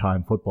big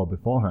time football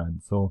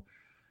beforehand. So,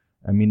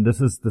 I mean, this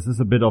is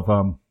a bit of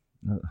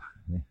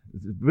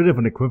it's a bit of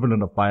an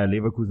equivalent of Bayer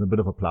Leverkusen, a bit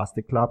of a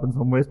plastic club in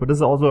some ways, but this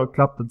is also a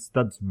club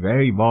that's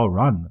very well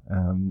run,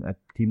 a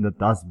team that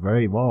does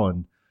very well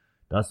and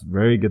does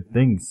very good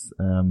things.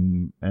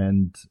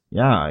 And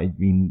yeah, I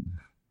mean,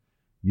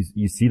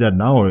 you see that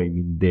now. I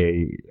mean,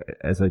 they,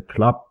 as a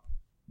club,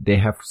 they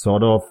have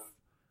sort of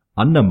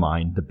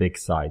undermined the big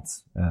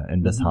sides,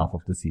 in this half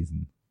of the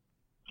season.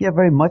 Yeah,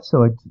 very much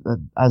so.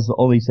 As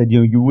Ollie said,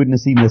 you wouldn't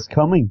have seen this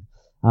coming,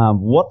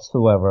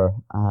 whatsoever.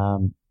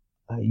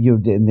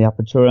 In the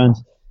Apertura, and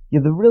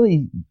they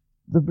really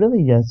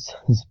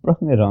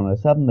sprung it on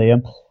us, haven't they?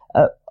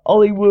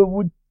 Ollie,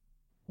 what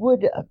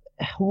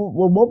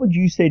would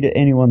you say to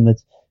anyone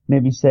that's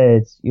maybe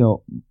said,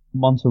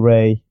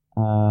 Monterrey,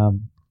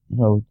 in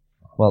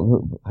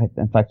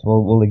fact,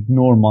 we'll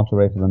ignore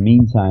Monterrey for the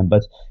meantime,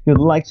 but the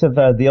likes of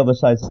the other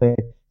sides, say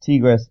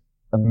Tigres,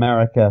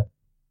 America,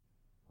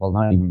 well,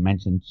 not even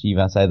mention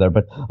Chivas either,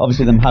 but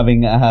obviously them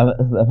having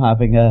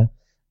the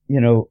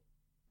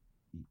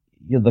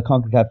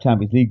CONCACAF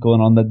Champions League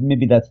going on, that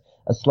maybe that's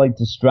a slight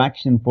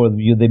distraction for them.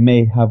 They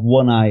may have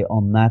one eye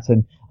on that,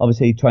 and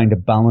obviously trying to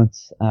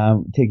balance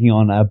taking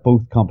on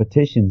both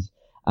competitions,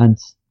 and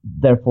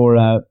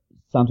therefore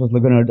Santos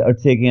Laguna are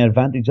taking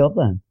advantage of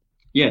that.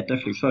 Yeah,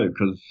 definitely so,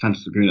 because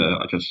Santos Laguna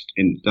are just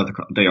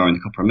they are in the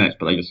Copa MX,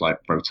 but they just like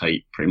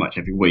rotate pretty much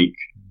every week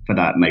for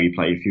that, maybe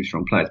play a few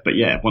strong players. But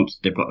yeah, once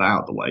they've got that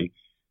out of the way,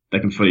 they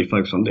can fully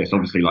focus on this.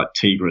 Obviously, like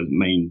Tigre's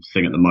main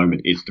thing at the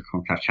moment is the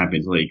CONCACAF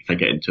Champions League. If they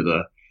get into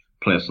the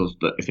playoffs,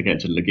 if they get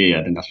into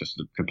Liga, then that's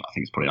just, I think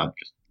it's probably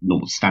just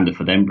normal standard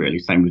for them, really.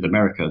 Same with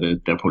America.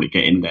 They'll probably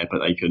get in there, but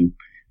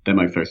their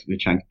main focus is the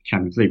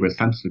Champions League. Whereas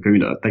Santos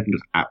Laguna, they can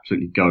just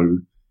absolutely go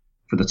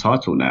for the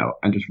title now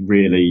and just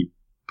really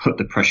put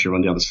the pressure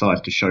on the other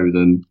side to show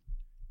them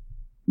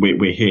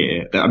we're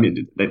here. I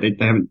mean, they've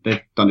done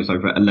this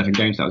over 11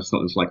 games now. It's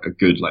not just like a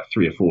good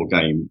 3 or 4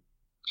 game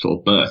sort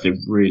of burst. They've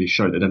really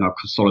showed that they're now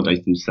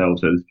consolidating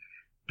themselves as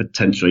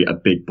potentially a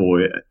big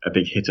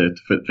hitter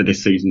for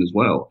this season as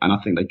well. And I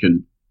think they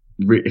can,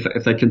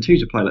 if they continue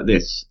to play like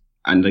this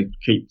and they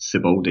keep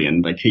Siboldi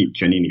and they keep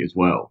Giannini as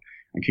well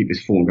and keep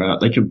this form going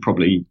out, they can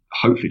probably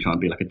hopefully try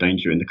and be like a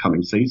danger in the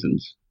coming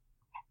seasons.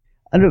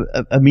 And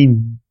I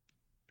mean,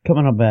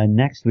 coming up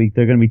next week,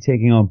 they're going to be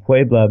taking on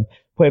Puebla.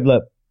 Puebla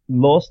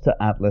lost to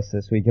Atlas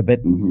this week, a bit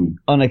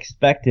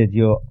unexpected.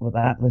 With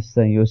Atlas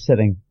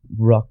sitting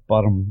rock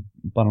bottom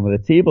of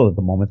the table at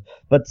the moment.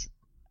 But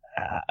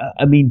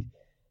I mean,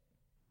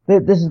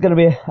 this is going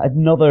to be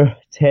another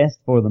test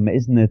for them,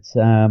 isn't it?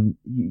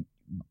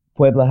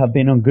 Puebla have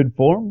been on good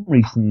form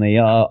recently,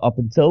 up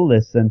until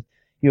this, and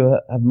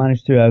have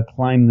managed to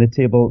climb the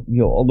table,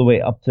 all the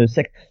way up to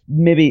sixth.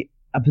 Maybe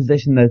a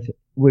position that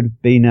would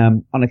have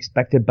been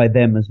unexpected by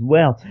them as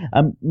well.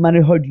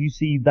 Manu, how do you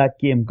see that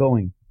game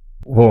going?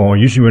 Well,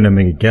 usually when I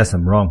make a guess,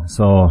 I'm wrong.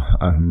 So,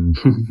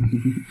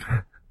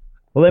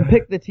 well, then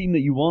pick the team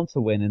that you want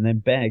to win and then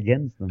bet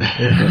against them.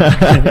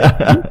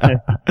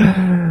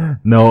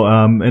 No,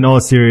 in all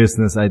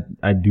seriousness,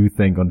 I do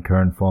think on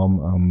current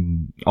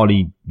form,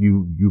 Ollie,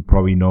 you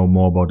probably know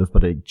more about this,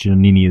 but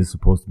Giannini is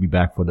supposed to be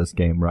back for this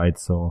game, right?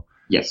 So,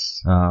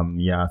 yes. So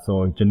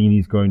Giannini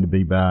is going to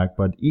be back,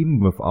 but even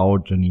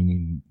without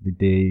Giannini,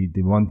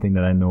 the one thing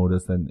that I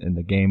noticed in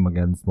the game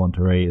against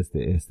Monterrey is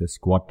the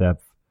squad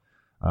depth.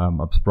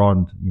 Up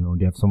front,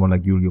 they have someone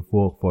like Julio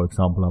Furch, for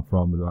example, up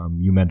front.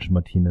 You mentioned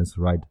Martinez,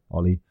 right,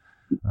 Ollie?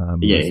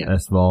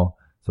 As well.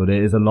 So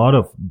there is a lot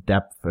of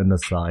depth in the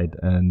side,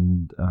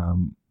 and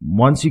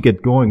once you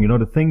get going,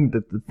 the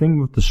thing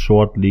with the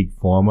short league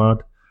format,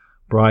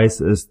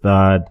 Bryce, is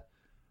that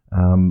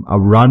a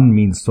run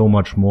means so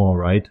much more,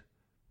 right?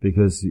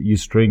 Because you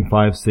string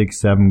 5, 6,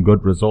 7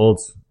 good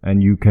results,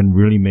 and you can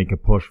really make a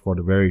push for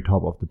the very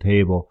top of the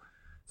table.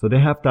 So they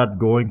have that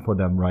going for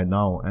them right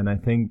now, and I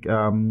think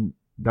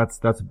that's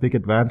a big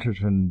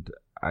advantage. And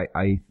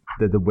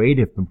the way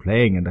they've been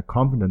playing and the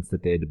confidence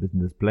that they've been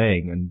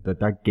displaying, and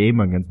that game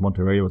against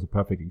Monterrey was a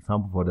perfect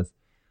example for this.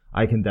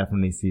 I can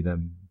definitely see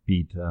them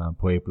beat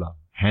Puebla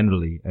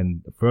handily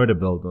and further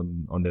build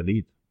on their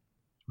lead.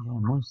 Yeah,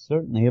 most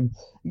certainly.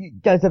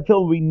 Guys, I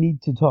feel we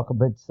need to talk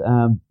about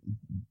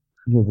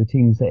the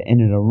teams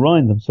in and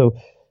around them. So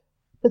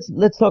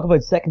let's talk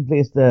about second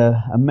place,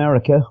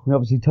 America. We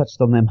obviously touched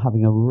on them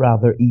having a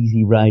rather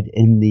easy ride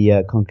in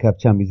the CONCACAF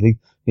Champions League,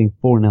 being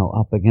 4-0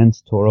 up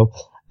against Toro.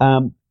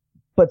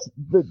 But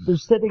they're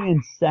sitting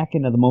in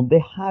second at the moment.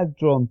 They have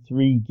drawn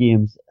 3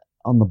 games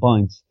on the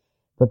bounce,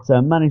 but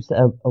managed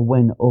a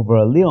win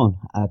over Leon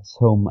at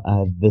home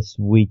this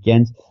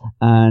weekend.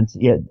 And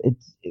yeah,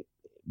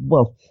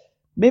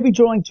 maybe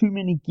drawing too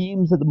many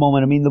games at the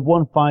moment. I mean, they've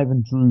won 5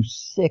 and drew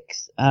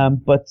 6,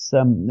 but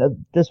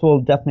this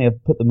will definitely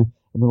have put them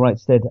in the right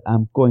stead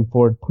going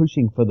forward,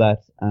 pushing for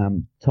that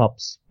top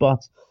spot.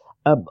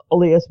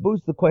 Ollie, I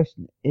suppose the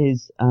question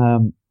is,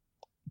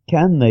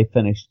 can they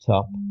finish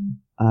top?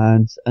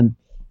 And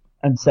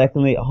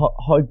secondly,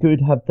 how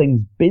good have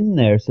things been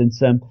there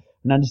since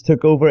Hernandez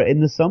took over in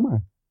the summer?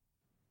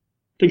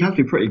 I think it has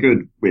been pretty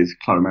good with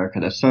Club America.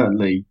 They're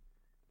certainly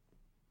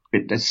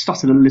they're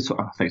started a little.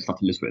 I think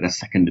started a little bit. They're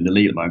second in the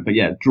league at the moment, but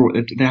yeah,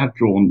 they have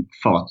drawn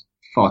far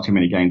too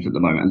many games at the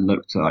moment, and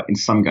looked in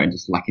some games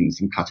just lacking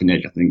some cutting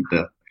edge. I think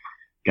the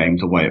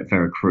games away at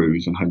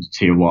Veracruz and home to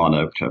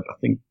Tijuana, which I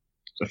think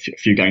a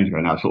few games ago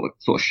now, sort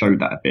of showed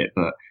that a bit.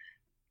 But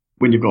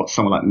when you've got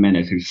someone like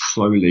Menez who's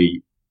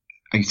slowly,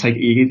 he's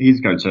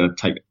going to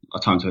take a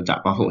time to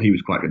adapt. I thought he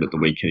was quite good at the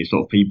weekend.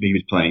 He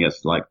was playing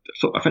as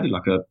effectively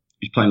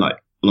he's playing like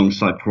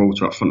alongside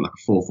Peralta up front, like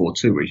a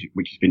 4-4-2,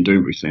 which he's been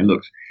doing recently,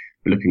 and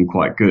looking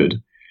quite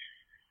good.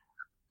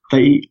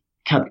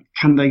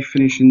 Can they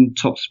finish in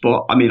top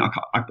spot? I mean, at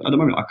the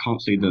moment, I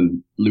can't see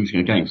them losing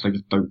a game because they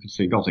just don't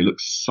concede goals. They look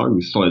so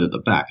solid at the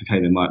back.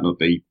 Okay, they might not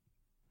be.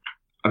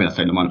 I mean, I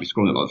say they might not be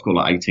scoring a lot. They've scored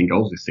like 18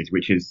 goals this season,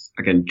 which is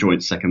again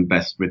joint second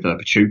best with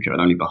Pachuca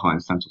and only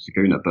behind Santos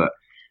Laguna. But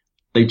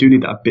they do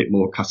need that a bit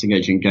more cutting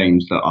edge in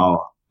games that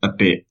are a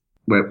bit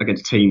where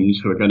against teams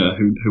who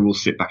will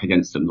sit back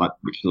against them,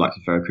 which the likes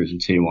of Veracruz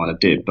and Tijuana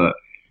did. But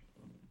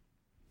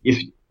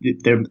if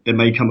there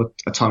may come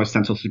a time with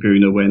Santos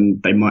Laguna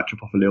when they might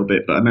drop off a little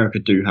bit, but America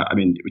do have, I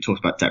mean, we talked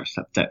about depth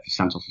with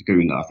Santos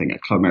Laguna. I think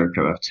at Club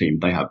America, a team,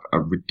 they have a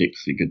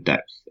ridiculously good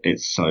depth.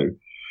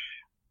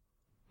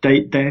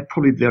 They're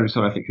probably the only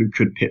side I think who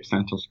could pip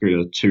Santos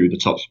Laguna to the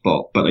top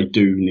spot, but they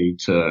do need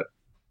to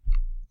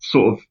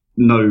sort of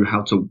know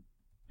how to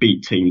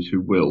beat teams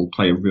who will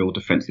play a real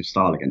defensive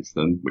style against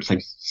them, which they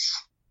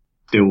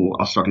still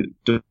are struggling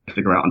to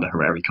figure out under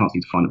Herrera. He can't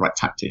seem to find the right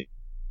tactic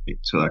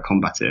to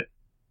combat it.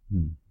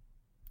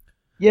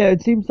 Yeah,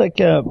 it seems like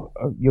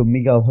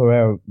Miguel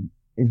Herrera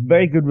is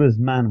very good with his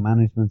man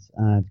management,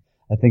 and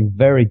I think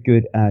very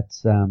good at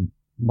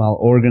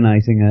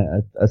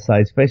organising a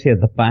side, especially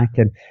at the back,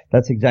 and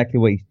that's exactly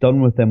what he's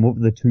done with them over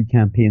the 2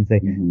 campaigns.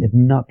 They've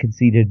not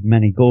conceded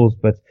many goals,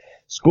 but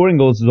scoring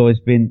goals has always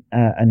been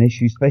an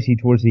issue, especially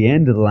towards the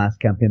end of the last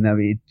campaign. I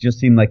mean, it just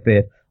seemed like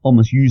they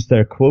almost used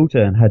their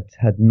quota and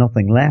had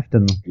nothing left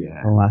in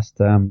the last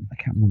I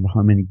can't remember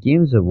how many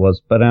games it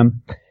was, but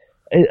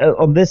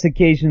on this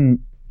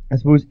occasion, I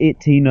suppose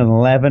 18 and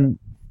 11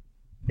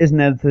 isn't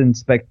anything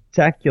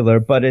spectacular,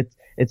 but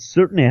it's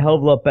certainly a hell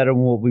of a lot better than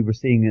what we were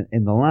seeing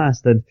in the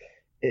last, and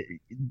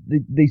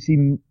they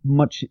seem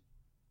much,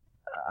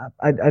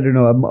 I don't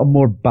know, a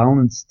more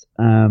balanced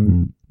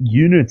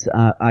unit,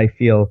 I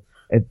feel,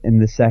 in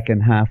the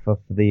second half of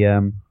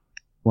the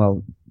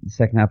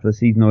second half of the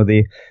season, or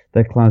the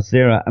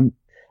Clausura. I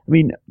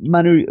mean,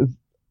 Manu,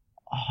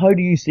 how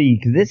do you see,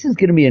 because this is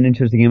going to be an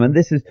interesting game, and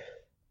this is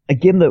a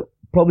game that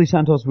probably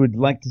Santos would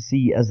like to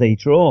see as a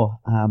draw.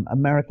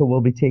 America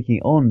will be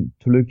taking on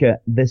Toluca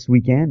this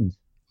weekend.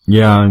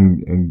 Yeah,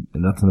 and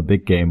that's in a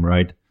big game,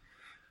 right?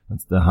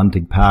 That's the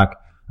hunting pack.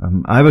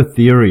 I have a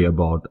theory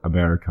about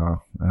America,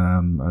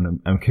 and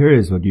I'm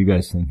curious what you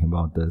guys think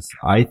about this.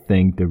 I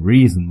think the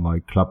reason why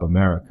Club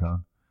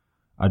America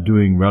are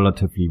doing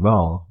relatively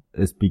well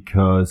is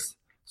because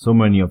so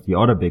many of the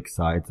other big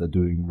sides are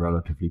doing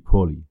relatively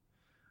poorly.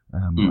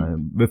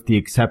 With the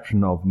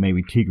exception of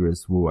maybe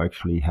Tigres, who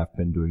actually have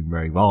been doing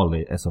very well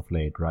as of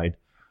late, right?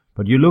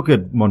 But you look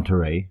at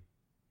Monterrey,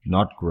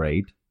 not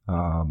great.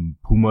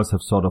 Pumas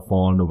have sort of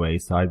fallen the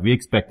wayside. We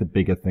expect a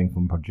bigger thing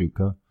from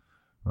Pachuca,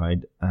 right?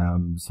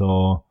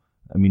 So,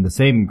 I mean, the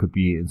same could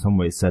be in some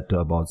ways said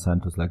about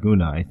Santos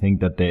Laguna. I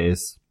think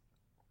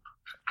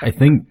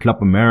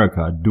Club America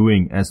are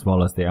doing as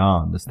well as they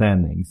are in the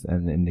standings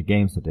and in the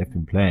games that they've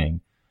been playing.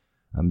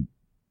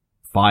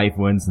 5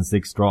 wins and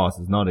 6 draws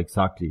is not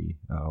exactly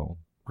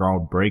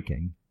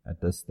groundbreaking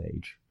at this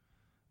stage.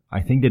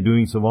 I think they're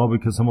doing so well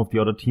because some of the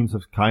other teams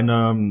have kind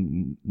of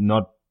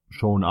not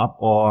shown up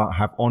or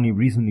have only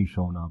recently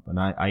shown up. And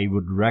I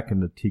would reckon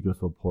that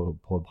Tigres will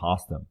pull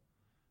past them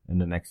in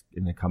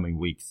the coming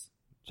weeks,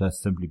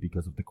 just simply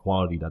because of the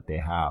quality that they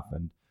have.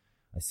 And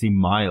I see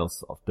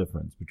miles of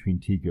difference between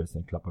Tigres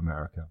and Club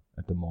America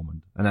at the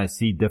moment. And I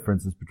see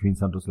differences between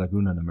Santos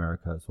Laguna and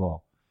America as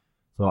well.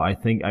 So I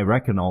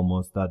reckon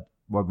almost that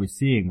what we're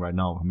seeing right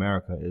now in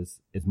America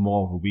is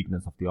more of a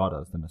weakness of the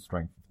others than a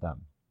strength of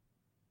them.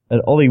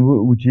 And Ollie,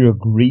 would you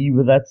agree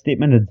with that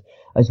statement? And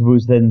I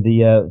suppose then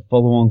the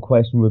follow-on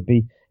question would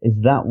be, is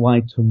that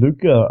why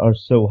Toluca are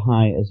so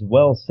high as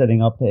well,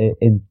 sitting up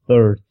in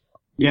third?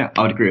 Yeah,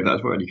 I would agree with that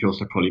as well. You could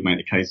also probably make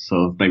the case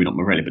of maybe not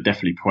Morelia, but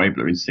definitely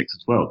Puebla in 6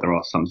 as well. There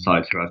are some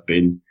sides who have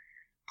been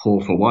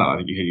poor for a while. I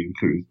think you can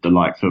include the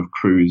likes of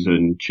Cruz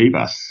and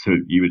Chivas,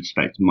 who you would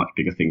expect much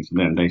bigger things from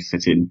them. They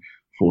sit in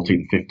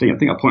 14th, 15th. I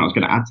think a point I was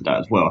going to add to that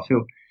as well. I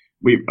feel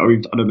I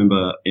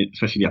remember,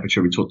 especially the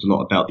Aperture, we talked a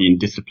lot about the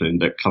indiscipline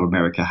that Club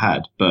America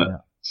had,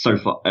 but so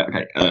far,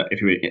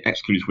 if you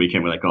exclude this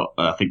weekend where they got,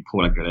 I think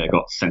Paul Aguilera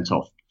got sent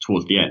off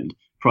towards the end.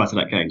 Prior to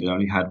that game, they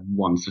only had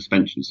 1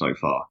 suspension so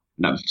far,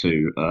 and that was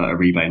to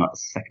Uribe in like the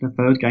second or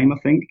third game, I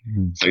think.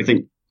 Mm-hmm. So you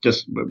think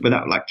just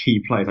without like key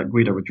players like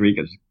Guido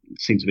Rodriguez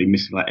seemed to be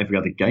missing like every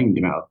other game,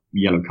 the amount of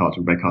yellow cards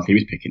and red cards he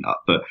was picking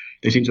up, but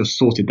they seem to have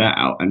sorted that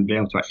out and be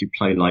able to actually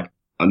play like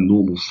a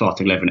normal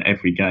starting 11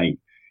 every game.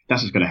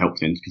 That's just going to help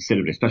them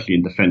considerably, especially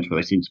in defence where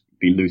they seem to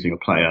be losing a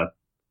player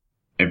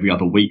every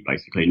other week,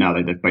 basically. Now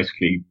they've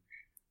basically,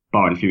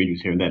 barring a few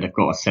injuries here and there, they've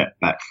got a set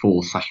back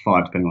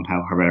 4/5 depending on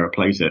how Herrera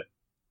plays it.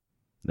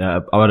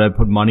 I would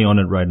put money on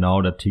it right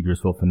now that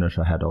Tigres will finish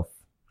ahead of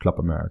Club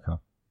America.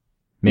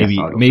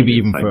 Maybe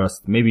even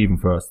first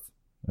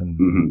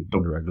in the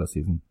regular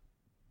season.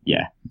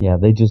 Yeah. Yeah,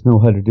 they just know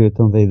how to do it,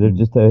 don't they? They're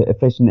just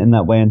efficient in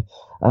that way. And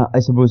I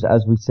suppose,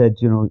 as we said,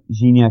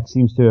 Gignac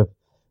seems to have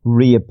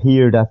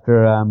reappeared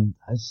after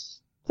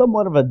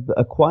somewhat of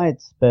a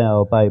quiet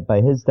spell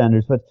by his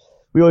standards. But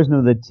we always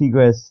know that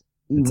Tigres...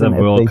 It's a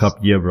World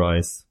Cup year,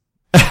 Bryce.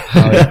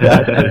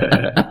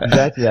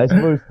 Exactly. I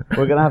suppose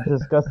we're going to have to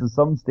discuss at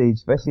some stage,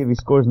 especially if he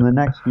scores in the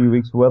next few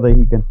weeks, whether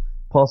he can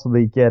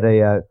possibly get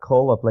a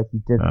call-up like he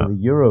did for the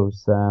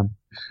Euros.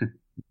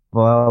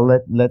 Well,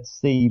 let's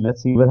see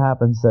what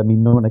happens. I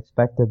mean, no one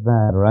expected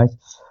that, right?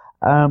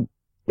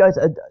 Guys,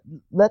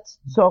 let's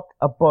talk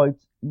about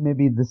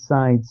maybe the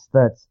sides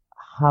that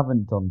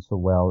haven't done so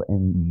well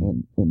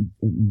in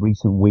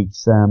recent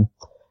weeks.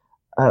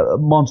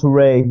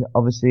 Monterrey,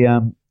 obviously,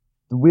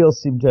 the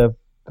wheels seem to have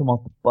come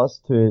off the bus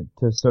to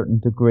a certain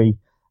degree.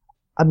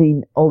 I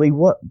mean, Ollie,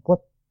 what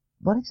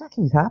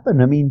exactly has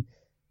happened? I mean,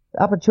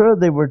 Apertura,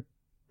 they were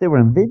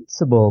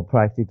invincible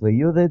practically.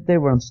 They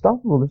were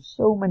unstoppable. There's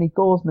so many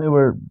goals, and they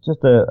were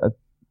just a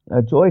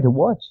joy to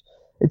watch.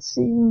 It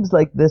seems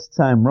like this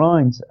time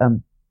round,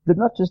 they're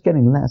not just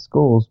getting less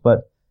goals,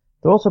 but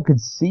they're also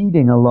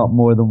conceding a lot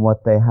more than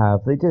what they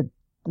have. They're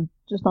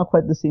just not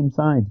quite the same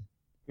side.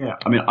 Yeah,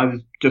 I mean, I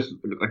was just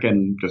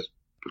preparing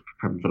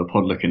for the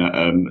pod, looking at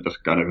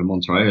just going over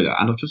Monterrey, and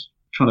I was just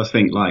trying to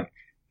think like,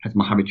 has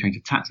Mohamed changed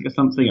a tactic or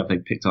something? Have they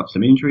picked up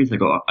some injuries?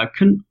 I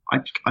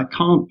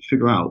can't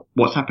figure out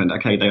what's happened.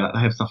 Okay, they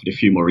have suffered a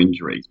few more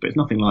injuries, but it's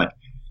nothing like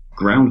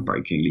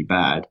groundbreakingly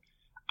bad.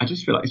 I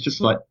just feel like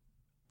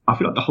I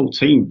feel like the whole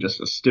team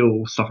just are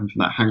still suffering from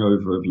that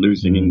hangover of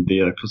losing in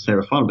the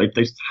Cruzeiro final.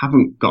 They just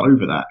haven't got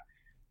over that.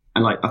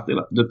 And like, I feel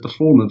like the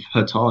form of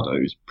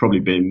Hurtado's probably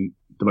been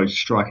the most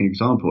striking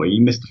example. He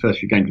missed the first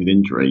few games with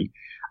injury.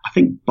 I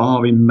think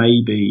barring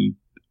maybe,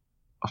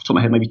 off the top of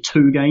my head, maybe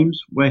 2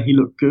 games where he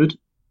looked good,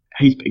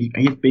 he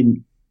has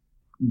been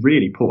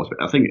really poor.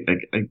 I think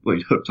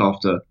he's hooked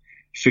after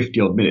 50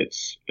 odd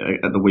minutes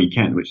at the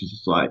weekend, which is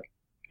just like,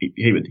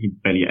 he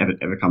barely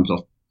ever comes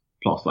off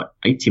plus like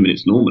 80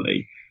 minutes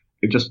normally.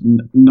 It's just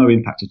no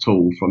impact at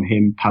all from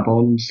him.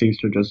 Pabon seems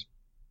to have just,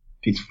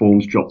 his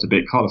form's dropped a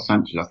bit. Carlos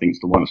Sanchez, I think, is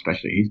the one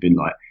especially. He's been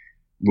like,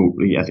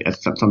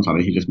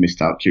 sometimes he just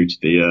missed out due to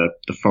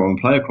the foreign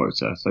player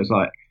quota. So it's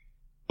like,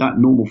 that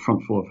normal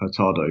front four of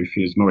Hurtado,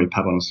 Funes Mori,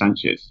 Pavon and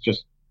Sanchez,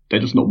 they're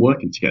just not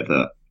working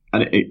together.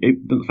 And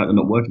it the fact they're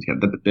not working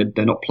together,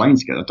 they're not playing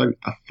together.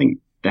 I think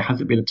there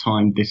hasn't been a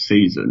time this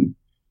season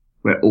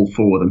where all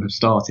four of them have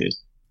started.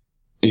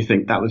 And you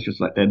think that was just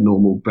like their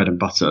normal bread and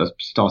butter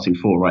starting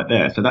four right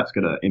there. So that's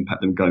going to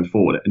impact them going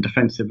forward. And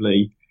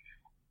defensively,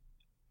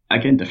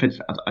 again,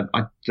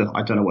 I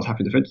don't know what's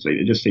happened defensively.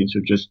 It just seems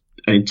to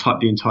have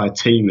the entire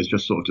team has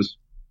just sort of just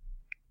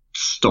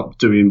stopped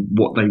doing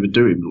what they were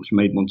doing, which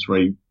made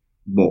Monterrey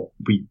when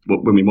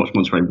we watched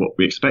Monterrey, what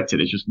we expected.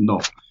 It's just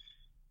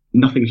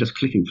nothing's just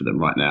clicking for them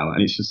right now.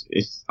 And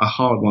it's a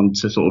hard one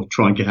to sort of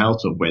try and get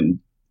out of when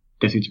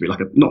there seems to be like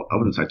I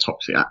wouldn't say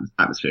toxic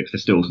atmosphere,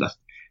 because that's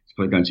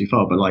probably going too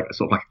far, but like a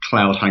sort of like a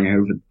cloud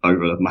hanging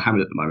over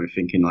Mohamed at the moment,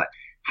 thinking like,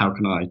 how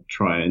can I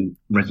try and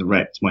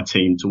resurrect my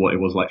team to what it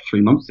was like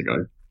 3 months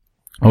ago?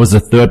 It was the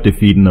third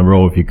defeat in a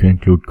row if you can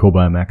include Koba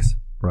and Max,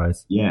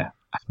 Bryce. Yeah.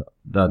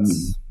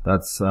 That's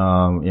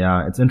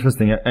it's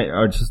interesting.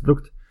 I just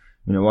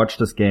watched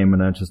this game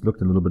and I just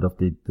looked a little bit of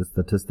the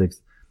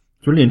statistics.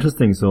 It's really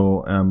interesting.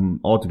 So,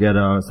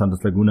 altogether,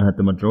 Santos Laguna had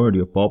the majority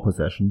of ball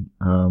possession,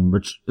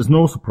 which is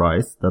no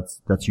surprise.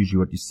 That's usually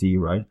what you see,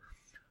 right?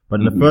 But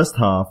in the first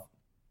half,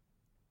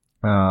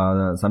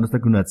 Santos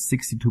Laguna had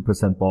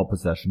 62% ball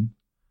possession,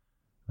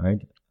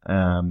 right?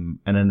 And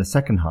in the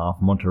second half,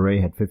 Monterrey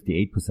had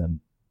 58%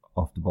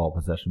 of the ball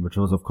possession, which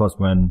was, of course,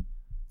 when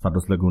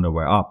Santos Laguna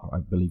were up, I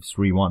believe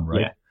 3-1,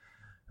 right? Yeah.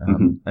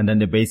 And then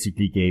they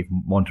basically gave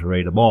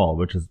Monterrey the ball,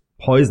 which is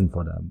poison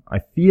for them. I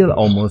feel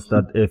almost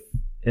that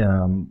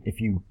if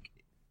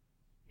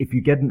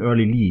you get an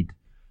early lead,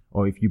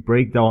 or if you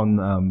break down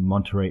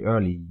Monterrey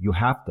early, you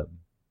have them,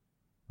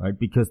 right?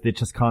 Because they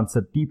just can't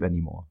set deep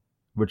anymore,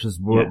 which is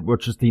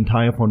the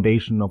entire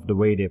foundation of the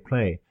way they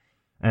play.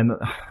 And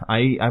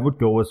I would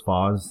go as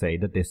far as say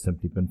that they've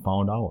simply been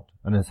found out,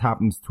 and this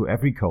happens to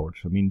every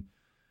coach. I mean,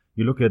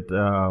 you look at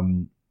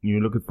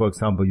for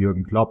example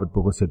Jurgen Klopp at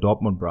Borussia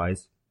Dortmund,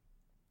 Bryce.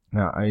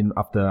 Halfway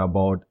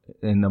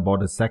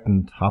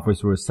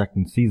through his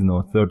second season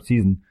or third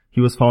season,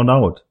 he was found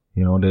out,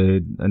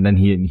 and then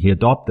he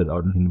adopted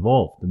out and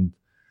involved. And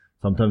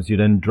sometimes you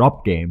then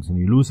drop games and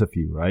you lose a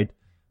few, right?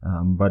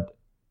 But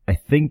I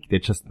think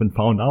they've just been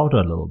found out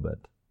a little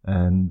bit,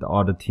 and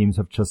other teams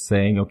have just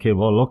saying, okay,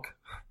 well, look,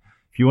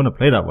 if you want to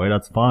play that way,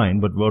 that's fine,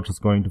 but we're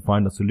just going to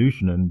find a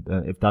solution. And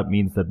if that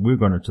means that we're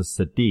going to just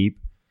sit deep,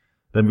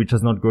 then we're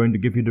just not going to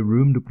give you the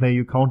room to play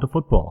your counter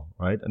football,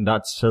 right? And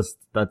that's as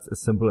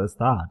simple as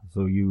that.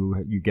 So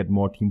you get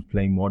more teams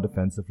playing more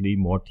defensively,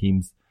 more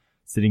teams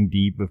sitting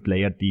deep with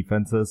layered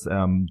defenses,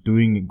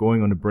 going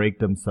on a break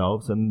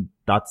themselves, and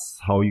that's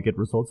how you get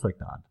results like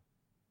that.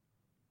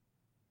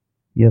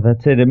 Yeah,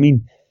 that's it. I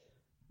mean,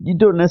 you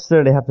don't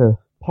necessarily have to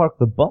park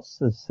the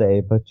bus, as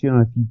say, but if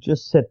you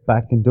just sit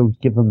back and don't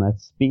give them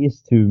that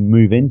space to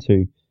move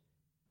into,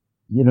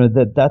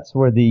 that's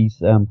where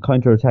these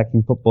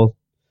counter-attacking football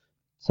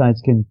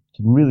sides can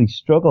really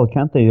struggle,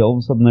 can't they? All of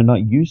a sudden they're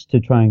not used to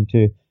trying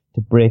to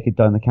break it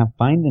down. They can't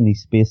find any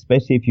space,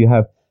 especially if you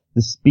have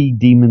the speed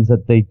demons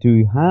that they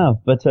do have.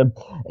 But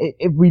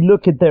if we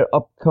look at their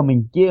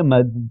upcoming game,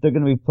 they're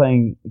going to be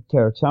playing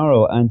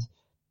Querétaro, and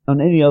on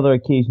any other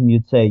occasion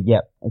you'd say,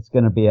 it's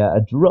going to be a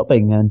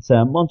drubbing, and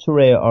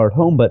Monterrey are at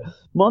home. But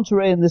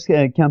Monterrey in this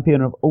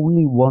campaign have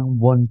only won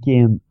one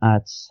game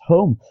at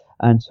home.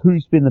 And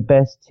who's been the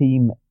best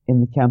team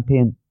in the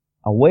campaign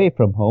away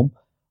from home?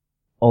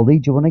 Ollie,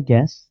 do you want to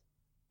guess?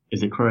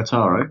 Is it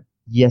Querétaro?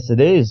 Yes, it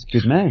is.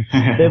 Good man.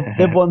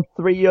 They've won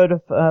 3 out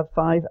of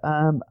 5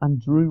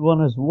 and drew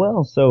 1 as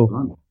well.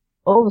 So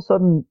all of a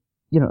sudden,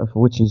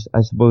 which is,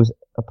 I suppose,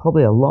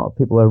 probably a lot of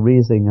people are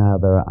raising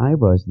their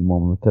eyebrows at the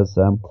moment, because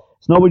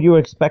it's not what you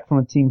would expect from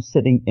a team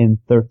sitting in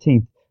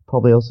 13th.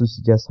 Probably also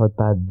suggests how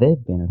bad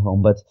they've been at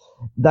home. But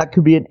that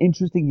could be an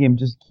interesting game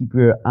just to keep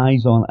your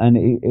eyes on, and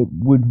it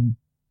would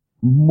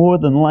more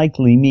than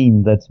likely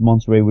mean that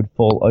Monterrey would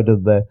fall out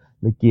of the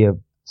Liga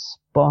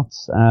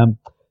spots.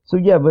 So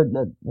yeah, but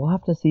we'll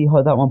have to see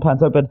how that one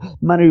pans out. But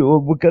Manu,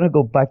 we're going to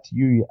go back to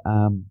you,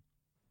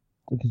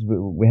 because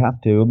we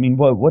have to. I mean,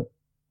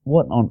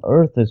 what on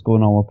earth is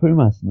going on with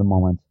Pumas at the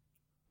moment?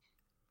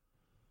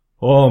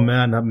 Oh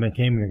man, that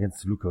game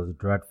against Luca was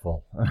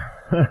dreadful.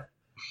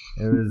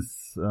 It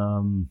was,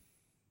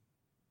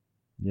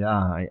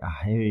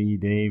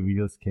 they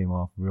wheels came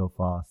off real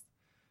fast.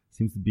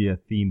 Seems to be a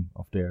theme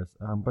of theirs.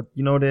 But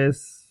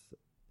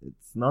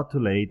it's not too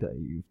late.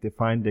 If they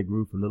find their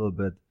groove a little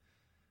bit,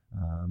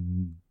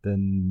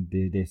 then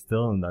they're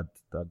still in that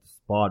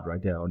spot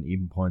right there on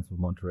even points with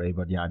Monterrey.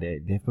 But yeah,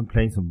 they've been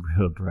playing some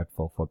real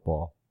dreadful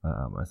football,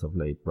 as of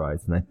late,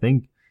 Bryce. And I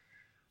think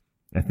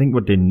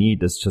what they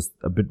need is just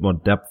a bit more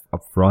depth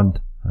up front.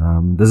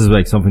 This is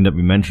like something that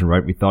we mentioned,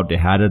 right? We thought they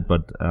had it,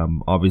 but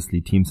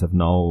obviously teams have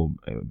now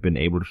been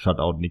able to shut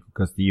out Nico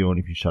Castillo, and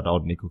if you shut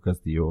out Nico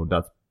Castillo,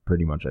 that's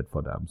pretty much it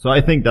for them. So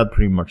I think that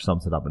pretty much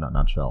sums it up in a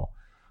nutshell.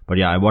 But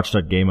yeah, I watched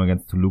that game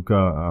against Toluca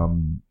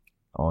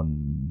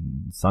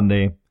on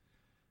Sunday,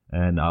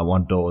 and I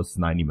want those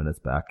 90 minutes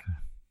back.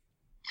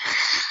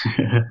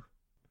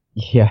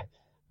 Yeah.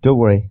 Don't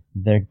worry,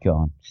 they're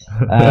gone.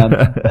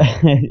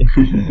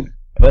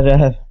 But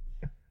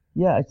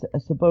yeah, I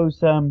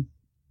suppose.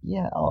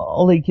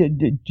 Ollie,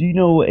 do you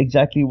know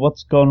exactly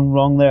what's gone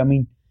wrong there? I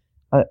mean,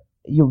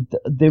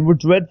 they were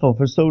dreadful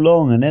for so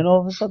long, and then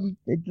all of a sudden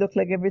it looked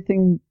like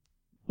everything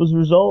was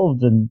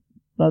resolved, and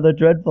now they're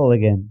dreadful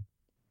again.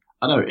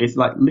 I know, it's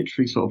like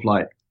literally sort of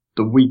like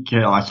the week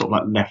I sort of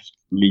like left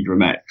Liga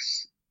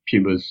MX,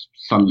 Pumas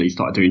suddenly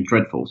started doing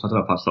dreadful. So I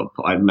don't know if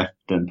I left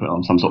them, put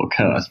on some sort of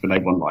curse, but they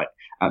won like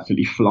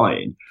absolutely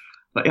flying.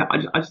 But yeah,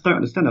 I just don't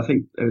understand. I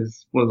think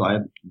there's, I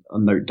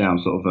note down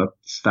sort of a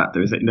stat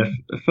there is that in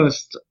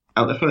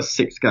out of the first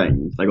 6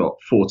 games, they got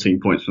 14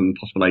 points from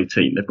possible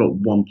 18. They've got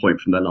 1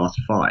 point from their last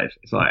 5.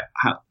 It's like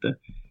the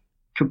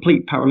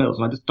complete parallels.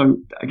 And I just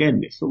don't,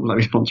 again, it's sort of like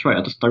with Monterrey,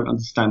 I just don't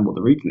understand what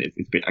the reason is.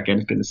 It's been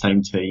the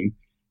same team.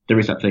 There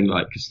is that thing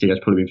like Castillo's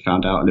probably been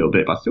found out a little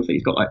bit, but I still think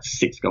he's got like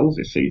 6 goals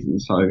this season.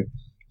 So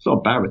it's not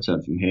a bad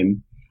return from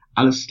him.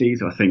 Alastair,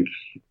 I think,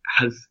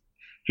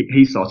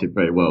 he started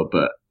very well,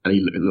 and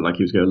he looked like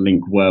he was going to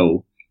link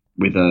well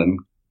with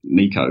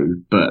Nico,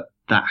 but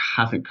that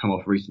hasn't come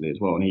off recently as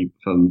well. And he,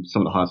 from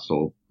some of the highlights I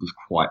saw, was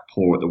quite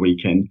poor at the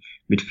weekend.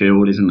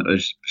 Midfield isn't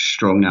as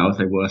strong now as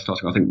they were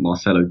starting. I think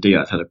Marcelo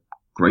Diaz had a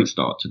great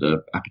start to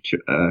the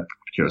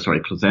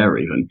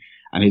Closera even,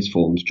 and his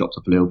form's dropped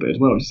off a little bit as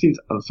well. It just seems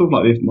sort of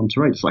like with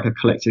Monterrey, just like a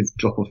collective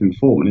drop off in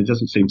form, and it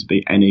doesn't seem to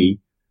be any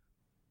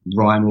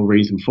rhyme or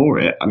reason for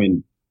it. I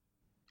mean,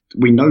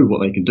 we know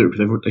what they can do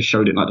because they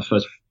showed it in like the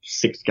first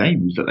 6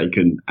 games that they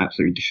can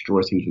absolutely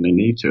destroy teams when they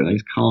need to, and they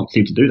just can't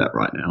seem to do that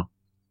right now.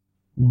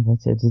 Yeah,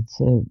 that's it.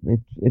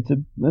 It's a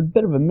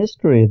bit of a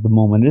mystery at the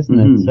moment, isn't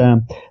it?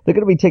 They're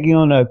going to be taking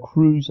on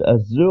Cruz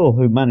Azul,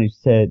 who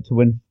managed to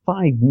win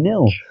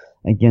 5-0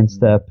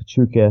 against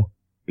Pachuca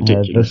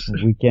this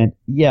weekend.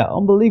 Yeah,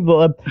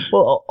 unbelievable.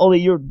 Well, Ollie,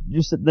 you're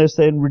sitting there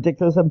saying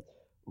ridiculous.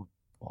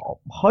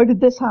 How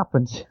did this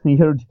happen?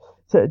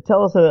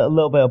 Tell us a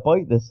little bit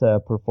about this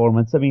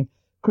performance. I mean,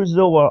 Cruz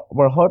Azul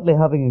were hardly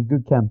having a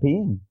good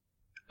campaign.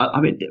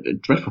 I mean, a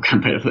dreadful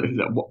campaign. I thought it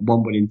was like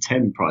 1 win in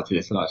 10 prior to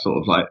this, and I sort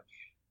of like,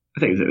 I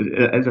think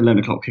it was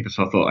 11 o'clock kicker,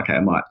 so I thought, okay, I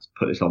might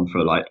put this on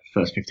for like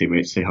first 15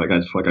 minutes, see how it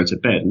goes before I go to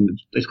bed.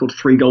 And they scored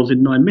 3 goals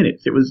in 9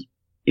 minutes. It was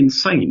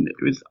insane.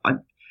 It was, I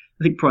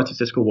think prior to this,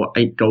 they scored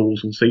 8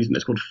 goals all season. They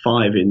scored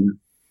 5 in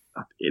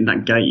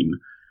that game.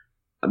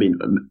 I mean,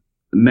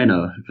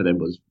 Mena for them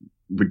was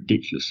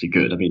ridiculously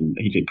good. I mean,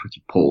 he'd been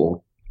pretty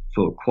poor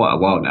for quite a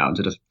while now, and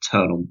to just put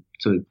on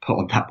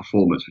that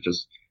performance was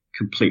just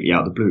completely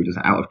out of the blue, just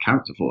out of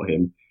character for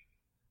him.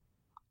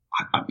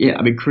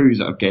 I mean, Cruz,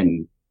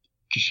 again,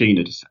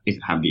 Kashina just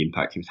isn't having the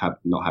impact he was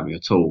not having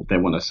at all. They're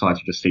one of those sides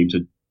who just seem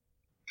to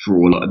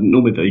draw a lot.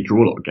 Normally they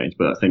draw a lot of games,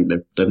 but I think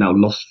they've now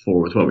lost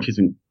 4 as well, which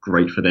isn't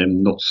great for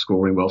them. Not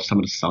scoring well. Some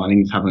of the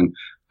signings haven't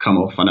come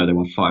off. I know they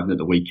won 5 at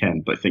the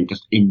weekend, but I think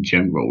just in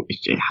general,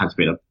 it has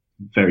been a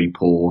very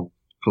poor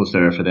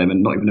Closera for them,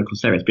 and not even a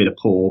Closera. It's been a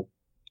poor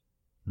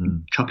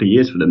couple of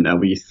years for them now,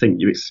 where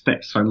you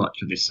expect so much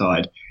of this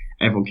side.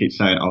 Everyone keeps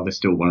saying, oh, they're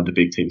still one of the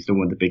big teams,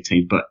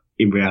 but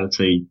in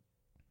reality,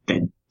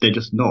 they're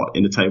just not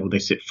in the table. They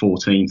sit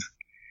 14th.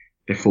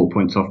 They're 4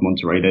 points off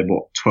Monterrey. They're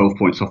 12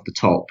 points off the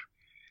top.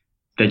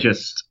 They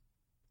just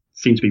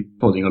seem to be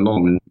plodding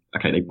along. And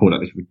okay, they pulled out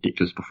this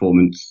ridiculous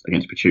performance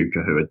against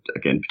Pachuca, who are,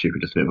 again, Pachuca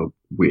just a bit of a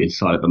weird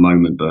side at the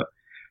moment, but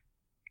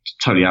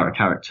totally out of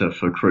character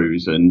for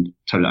Cruz and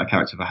totally out of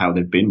character for how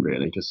they've been,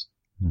 really. Just,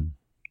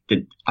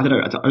 I don't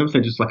know, I don't say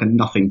just like a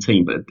nothing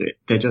team, but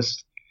they're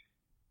just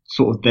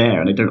sort of there,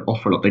 and they don't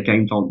offer a lot. Their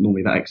games aren't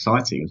normally that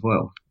exciting as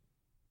well.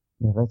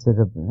 Yeah, that's it.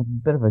 A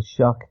bit of a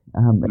shock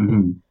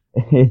in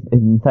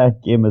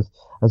that game as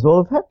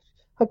well. We've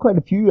had quite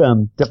a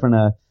few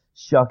different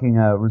shocking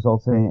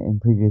results in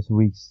previous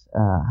weeks,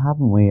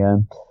 haven't we?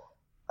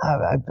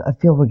 I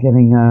feel we're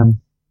getting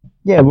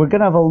we're going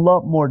to have a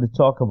lot more to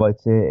talk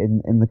about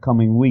in the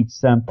coming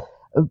weeks.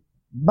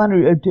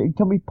 Manu,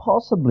 can we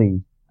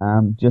possibly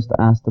just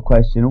ask the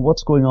question,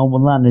 what's going on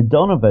with Landon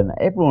Donovan?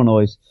 Everyone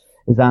always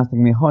is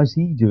asking me, how's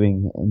he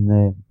doing in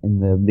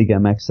the Liga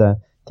MX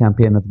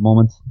campaign at the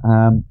moment?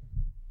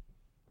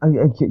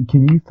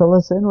 Can you fill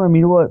us in? I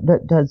mean,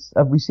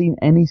 have we seen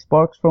any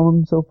sparks from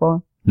him so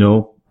far?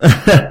 No.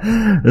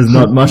 There's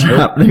not much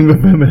happening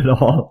with him at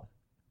all.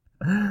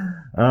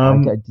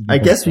 I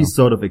guess we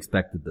sort of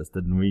expected this,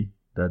 didn't we?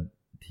 That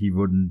he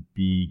wouldn't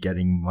be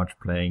getting much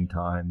playing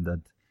time,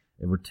 that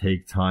it would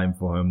take time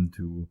for him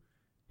to,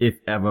 if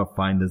ever,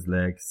 find his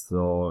legs.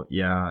 So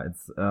yeah,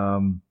 it's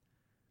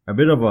a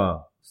bit of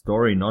a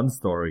story,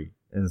 non-story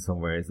in some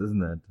ways,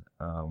 isn't it?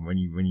 When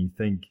you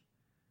think,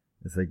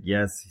 it's like,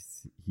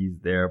 yes, he's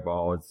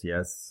thereabouts,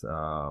 yes,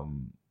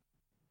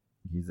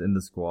 he's in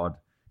the squad.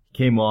 He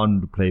came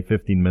on to play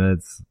 15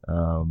 minutes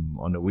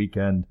on the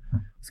weekend.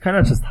 It's kind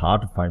of just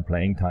hard to find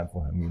playing time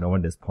for him,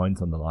 when there's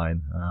points on the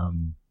line.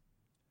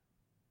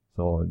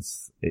 So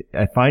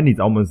I find he's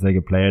almost like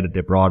a player that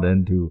they brought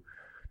in to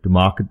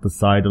market the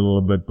side a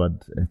little bit,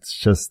 but it's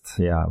just,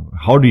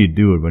 how do you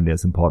do it when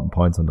there's important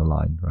points on the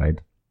line, right?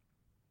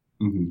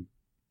 Mm-hmm.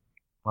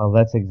 Well,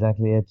 that's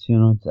exactly it.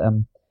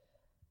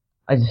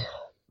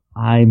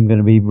 I'm going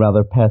to be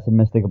rather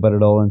pessimistic about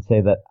it all and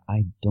say that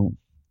I don't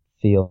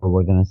feel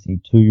we're going to see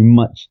too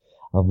much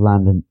of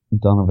Landon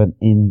Donovan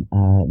in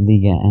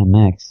Liga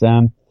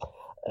MX.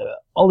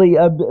 Ollie,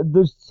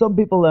 there's some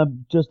people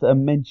just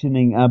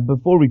mentioning,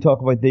 before we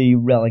talk about the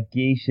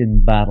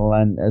relegation battle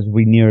and as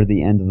we near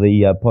the end of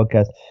the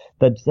podcast,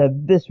 that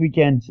this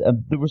weekend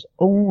there was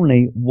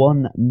only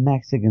one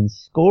Mexican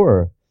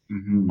scorer.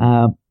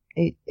 Mm-hmm.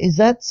 Is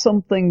that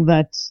something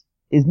that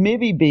is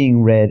maybe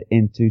being read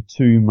into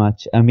too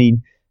much? I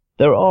mean,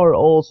 there are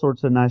all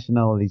sorts of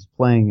nationalities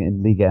playing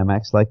in Liga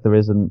MX like there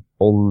is in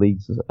all the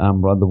leagues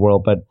around the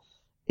world, but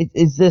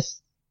is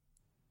this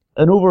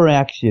an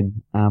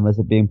overreaction, as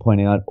it being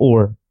pointed out,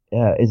 or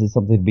is it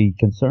something to be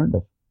concerned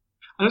of?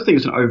 I don't think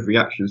it's an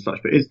overreaction as such,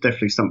 but it's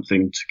definitely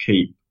something to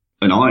keep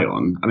an eye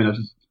on. I mean, I was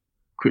just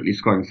quickly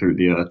scrolling through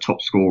the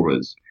top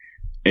scorers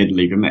in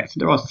Liga MX.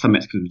 There are some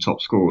Mexicans top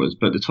scorers,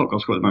 but the top goal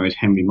scorer at the moment is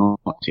Henry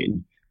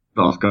Martin.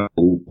 Last goal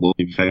was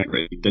in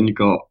February. Then you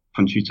got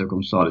Panchito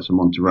Gonzalez from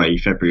Monterrey,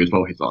 February as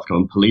well. His last goal,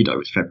 and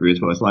Pulido is February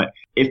as well. It's like,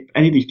 if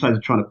any of these players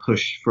are trying to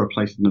push for a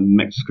place in the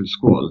Mexican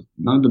squad,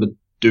 none of them are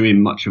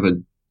doing much of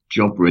a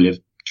job really of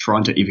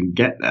trying to even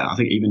get there. I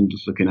think even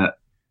just looking at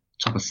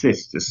top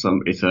assists, it's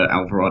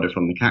Alvarado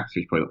from the Cats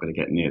who's probably not going to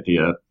get near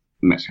the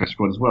Mexico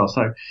squad as well.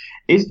 So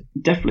it's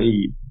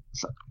definitely,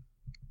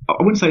 I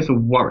wouldn't say it's a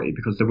worry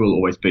because there will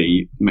always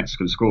be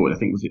Mexican scorers. I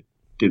think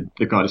did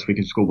the guy this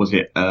weekend score, was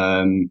it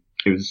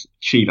was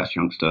Chivas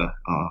youngster,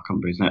 I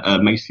can't remember his name,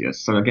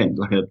 Macias. So again,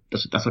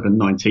 that's like a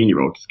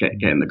 19-year-old just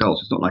getting the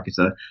goals. It's not like it's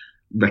a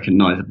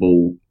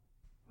recognisable,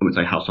 I wouldn't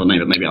say household name,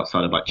 but maybe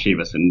outside of like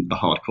Chivas and the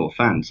hardcore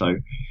fan. So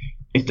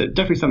it's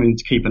definitely something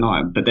to keep an eye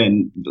on. But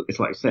then it's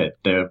like I said,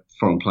 there are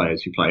foreign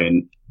players who play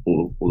in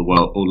all the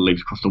world, all the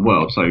leagues across the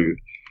world. So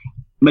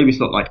maybe it's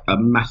not like a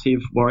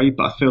massive worry,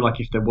 but I feel like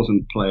if there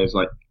wasn't players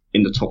like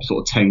in the top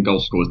sort of 10 goal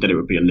scorers, then it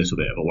would be a little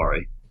bit of a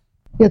worry.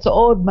 Yeah, it's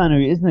odd, Manu,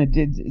 isn't it?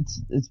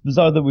 It's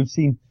bizarre that we've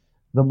seen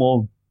them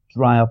all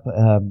dry up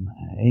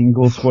in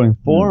goal scoring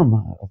form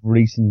of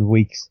recent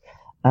weeks.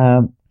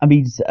 I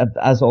mean,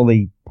 as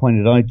Ollie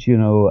pointed out,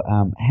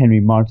 Henry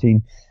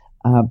Martin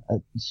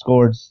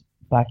scored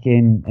back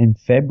in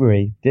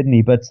February, didn't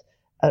he? But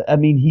I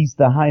mean, he's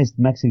the highest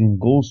Mexican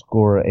goal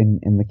scorer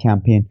in the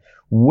campaign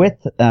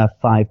with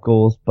 5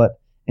 goals. But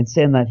in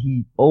saying that,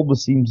 he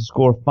always seemed to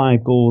score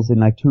 5 goals in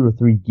like 2 or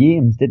 3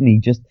 games, didn't he?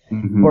 Just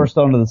burst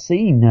onto the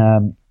scene.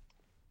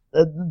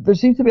 There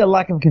seems to be a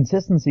lack of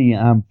consistency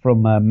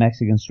from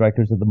Mexican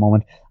strikers at the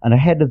moment, and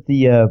ahead of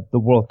the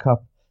World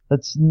Cup,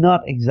 that's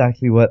not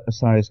exactly what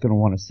Osario's going to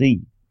want to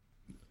see.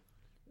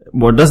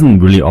 Well, it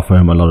doesn't really offer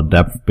him a lot of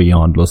depth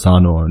beyond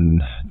Lozano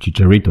and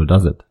Chicharito,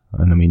 does it?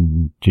 And I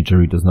mean,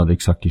 Chicharito's not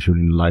exactly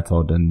shooting the lights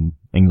out in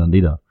England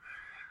either.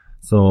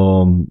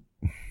 So,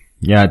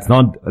 yeah, it's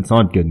not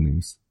good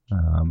news.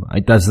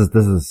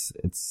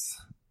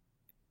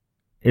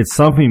 It's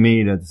something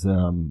maybe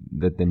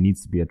that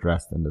needs to be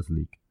addressed in this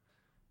league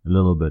a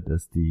little bit,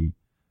 is the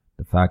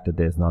fact that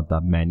there's not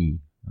that many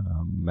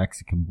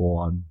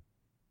Mexican-born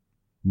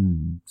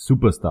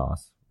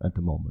superstars at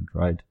the moment,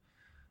 right?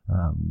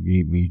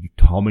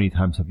 How many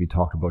times have we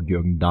talked about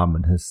Jürgen Damm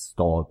and his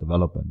stalled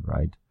development,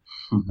 right?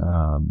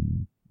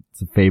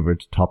 It's a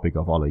favorite topic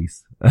of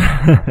Ollie's.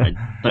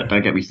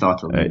 Don't get me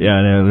started.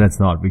 Yeah, no, let's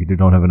not. We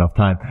don't have enough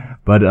time.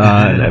 But,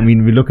 I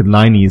mean, we look at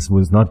Liney's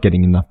was not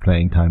getting enough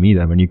playing time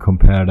either. When you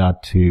compare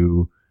that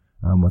to,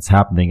 what's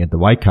happening at the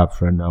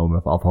Whitecaps right now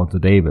with Alphonso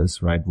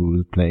Davies, right,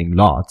 who's playing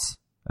lots,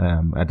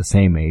 at the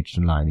same age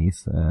than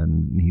Liney's.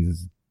 And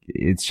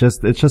it's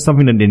just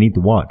something that they need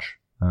to watch.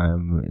 I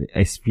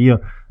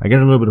get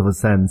a little bit of a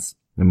sense,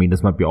 I mean,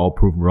 this might be all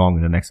proven wrong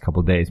in the next couple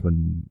of days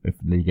if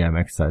the Liga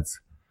MX sides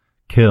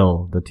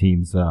kill the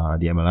teams,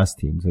 the MLS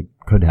teams. It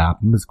could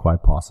happen. It's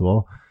quite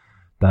possible.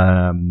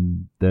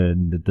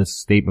 The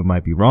statement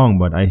might be wrong,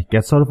 but I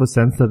get sort of a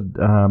sense that,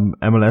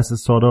 MLS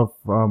is sort of,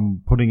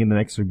 putting in an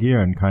extra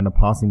gear and kind of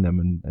passing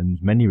them in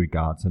many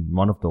regards. And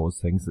one of those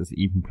things is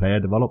even player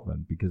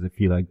development, because I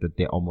feel like that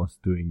they're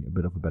almost doing a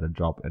bit of a better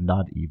job in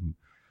that even.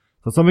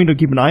 So something to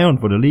keep an eye on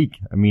for the league.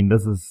 I mean,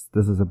 this is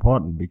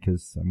important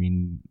because, I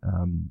mean,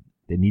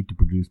 they need to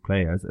produce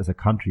players. As a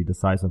country the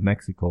size of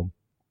Mexico,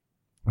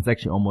 it's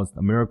actually almost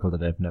a miracle that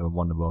they've never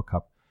won the World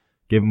Cup,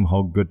 given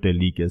how good their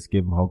league is,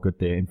 given how good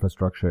their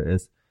infrastructure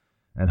is,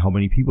 and how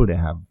many people they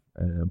have,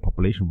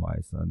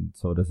 population-wise. And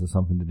so this is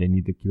something that they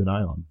need to keep an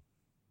eye on.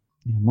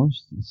 Yeah,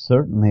 most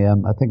certainly.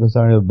 I think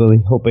Osario will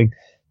be hoping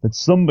that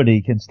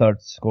somebody can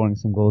start scoring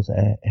some goals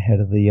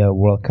ahead of the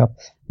World Cup.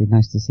 It'd be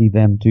nice to see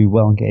them do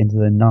well and get into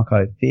the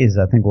knockout phase.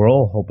 I think we're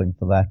all hoping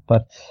for that,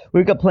 but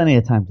we've got plenty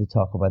of time to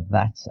talk about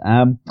that.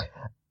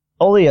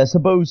 Ollie, I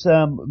suppose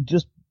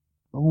just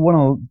one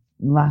of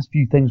the last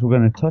few things we're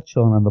going to touch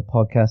on the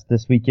podcast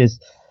this week is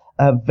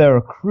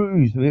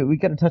Veracruz. We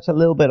got to touch a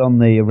little bit on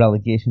the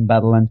relegation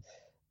battle, and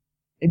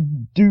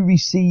do we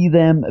see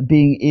them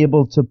being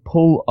able to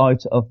pull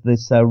out of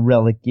this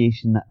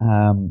relegation?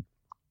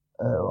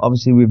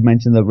 Obviously, we've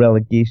mentioned that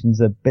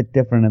relegation's a bit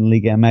different in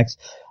Liga MX.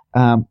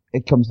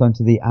 it comes down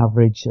to the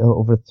average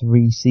over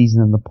 3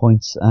 seasons and the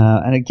points,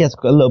 and it gets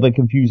a little bit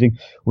confusing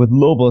with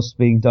Lobos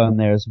being down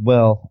there as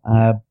well.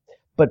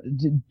 But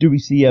do we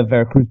see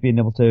Veracruz being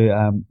able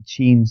to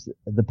change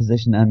the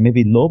position and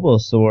maybe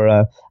Lobos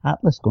or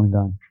Atlas going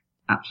down?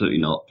 Absolutely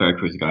not.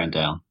 Veracruz are going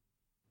down.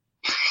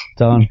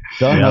 Done.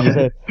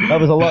 Yeah. That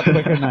was a lot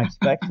quicker than I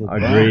expected. I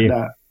agree.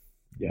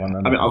 Yeah. I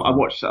mean, I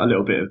watched a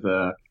little bit of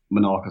the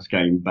Monarchos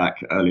game back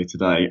earlier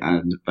today,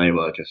 and they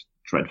were just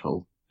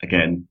dreadful.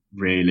 Again,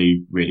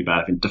 really, really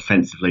bad. I think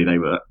defensively they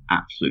were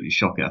absolutely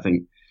shocking. I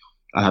think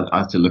I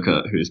had to look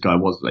at who this guy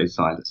was that they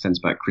signed at centre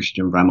back,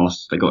 Christian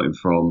Ramos. They got him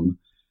from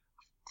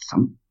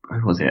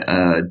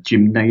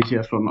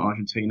Gimnasia from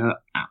Argentina.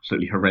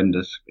 Absolutely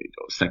horrendous.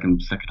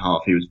 Second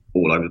half, he was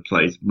all over the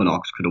place.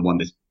 Monarchos could have won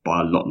this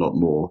by a lot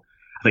more.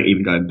 I think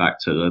even going back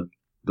to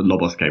the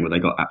Lobos game where they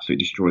got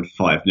absolutely destroyed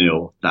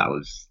 5-0, that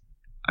was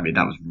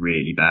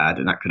really bad,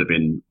 and that could have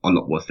been a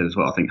lot worse as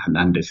well. I think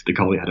Hernandez, the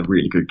goalie, had a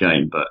really good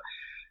game, but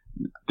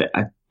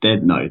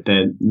they're not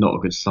a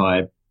good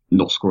side,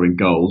 not scoring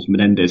goals.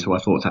 Menendez, who I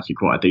thought was actually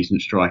quite a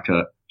decent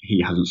striker,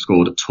 he hasn't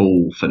scored at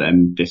all for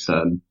them this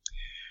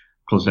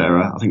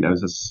Closera. I think there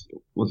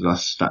was a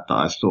stat that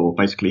I saw.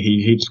 Basically,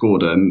 he'd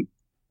scored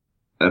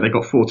they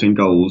got 14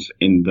 goals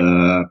in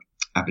the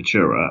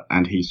Apertura,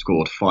 and he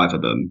scored 5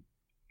 of them.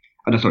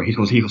 Oh, no, sorry, he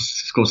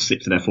scored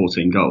 6 of their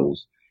 14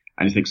 goals.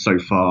 And you think so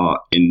far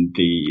in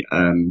the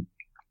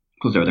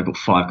Closera, they've got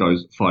 5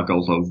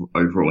 goals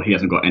overall. He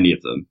hasn't got any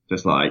of them.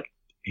 Just like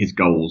his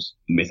goals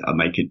are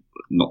making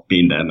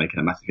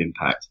a massive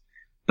impact.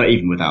 But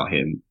even without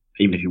him,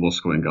 even if he was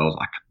scoring goals,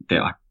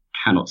 I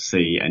cannot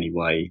see any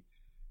way.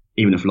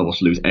 Even if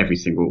Lobos lose every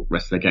single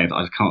rest of their games,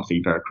 I just can't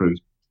see Veracruz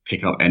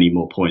pick up any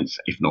more points,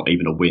 if not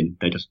even a win.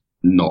 They're just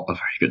not a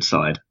very good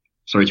side.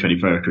 Sorry to any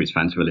Veracruz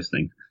fans who are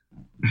listening.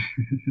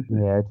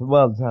 Yeah,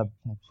 well,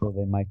 I'm sure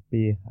they might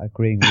be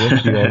agreeing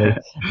with you, Ollie,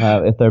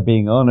 if they're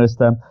being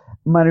honest.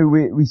 Manu,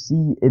 we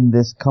see in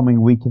this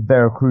coming week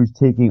Veracruz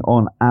taking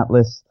on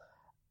Atlas.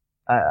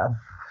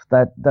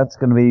 That's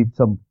going to be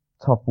some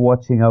tough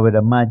watching, I would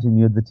imagine.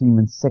 You're the team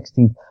in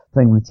 16th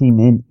playing the team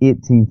in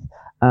 18th.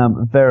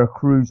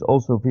 Veracruz,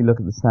 also, if you look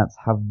at the stats,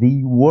 have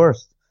the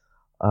worst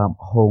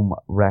home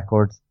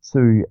record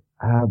too.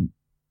 I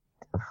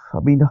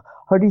mean,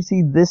 how do you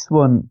see this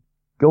one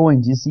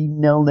going? Do you see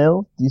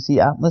 0-0? Do you see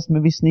Atlas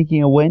maybe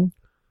sneaking a win?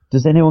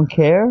 Does anyone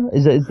care?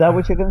 Is that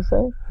what you're going to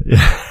say?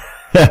 Yeah.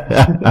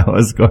 I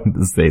was going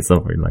to say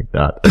something like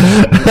that.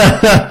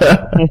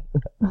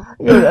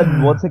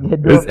 And once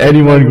again, is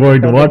anyone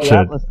going to watch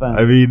it?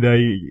 I mean,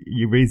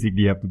 you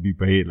basically have to be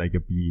paid, like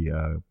a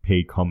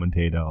paid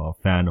commentator or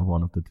fan of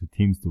one of the two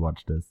teams to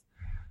watch this.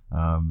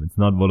 It's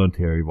not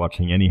voluntary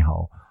watching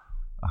anyhow.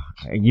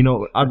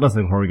 Atlas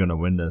are probably going to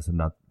win this,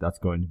 and that's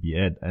going to be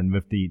it. And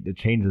with the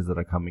changes that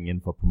are coming in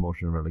for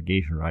promotion and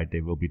relegation, right,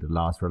 they will be the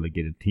last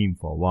relegated team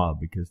for a while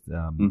because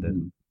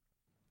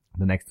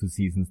the next 2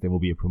 seasons they will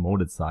be a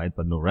promoted side,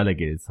 but no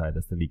relegated side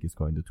as the league is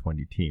going to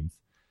 20 teams.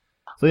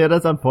 So yeah,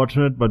 that's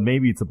unfortunate, but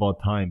maybe it's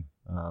about time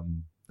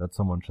that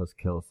someone just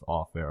kills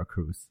off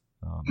Veracruz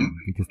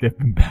because they've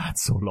been bad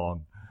so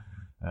long,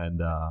 and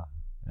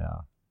you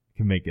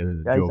can make it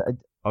a joke.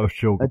 A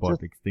joke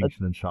about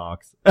extinction and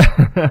sharks.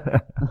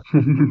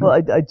 Well,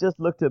 I just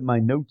looked at my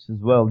notes as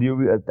well.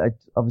 I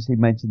obviously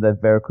mentioned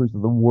that Veracruz are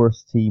the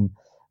worst team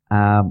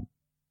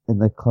in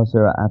the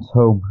Closera at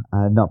home,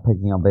 not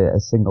picking up a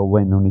single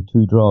win, only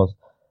 2 draws.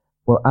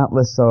 Well,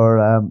 Atlas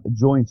are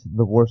joint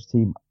the worst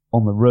team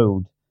on the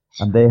road,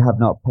 and they have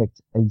not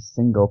picked a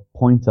single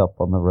point up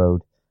on the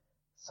road.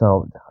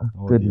 So,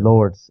 good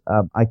Lord,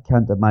 I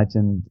can't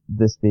imagine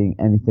this being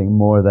anything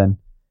more than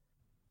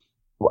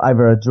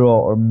either a draw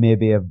or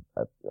maybe a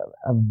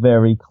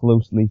very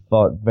closely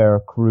fought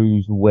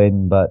Veracruz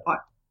win, but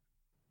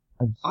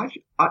I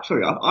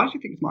actually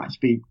think this might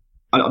be.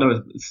 I don't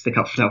know, stick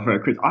up for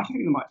Veracruz. I think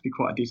it might be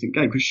quite a decent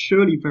game because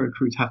surely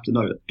Veracruz have to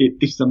know that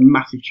this is a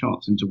massive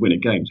chance to win a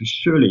game. So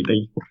surely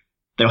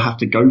they'll have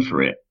to go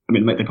for it. I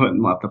mean, they probably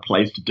might have the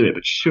players to do it,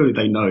 but surely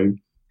they know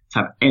to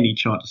have any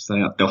chance to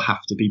stay up, they'll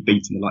have to be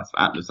beating the likes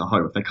of Atlas at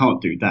home. If they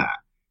can't do that,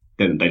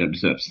 then they don't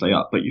deserve to stay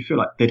up. But you feel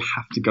like they'd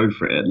have to go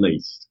for it at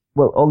least.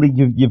 Well, Ollie,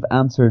 you've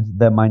answered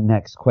my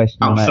next question.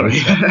 Oh, sorry.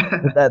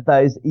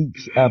 that is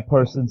each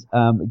person's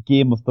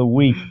game of the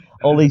week.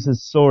 Ollie's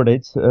is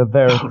sorted.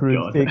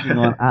 Veracruz taking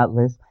on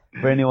Atlas.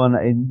 For anyone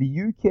in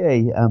the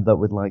UK that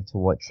would like to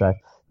watch that,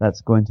 that's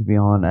going to be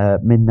on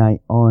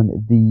midnight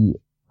on the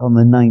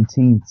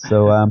 19th.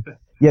 So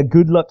yeah,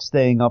 good luck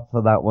staying up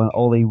for that one.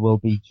 Ollie will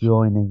be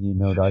joining you,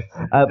 no doubt.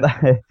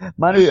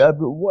 Manu,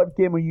 what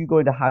game are you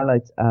going to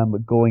highlight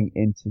going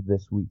into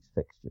this week's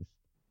fixtures?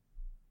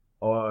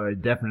 Oh,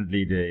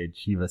 definitely the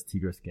Chivas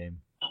Tigres game.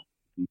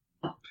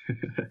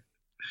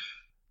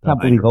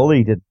 Can't believe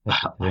Ollie didn't pick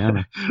it, to be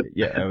honest.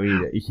 Yeah, I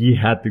mean, he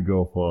had to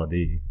go for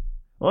the.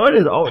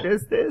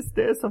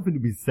 There's something to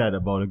be said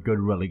about a good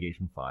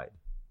relegation fight.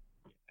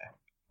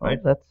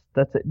 Right?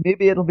 That's it.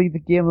 Maybe it'll be the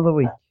game of the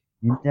week.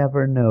 You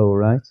never know,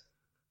 right?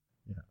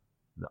 Yeah.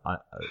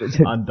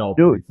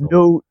 Undoubtedly.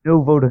 No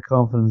vote of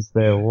confidence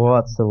there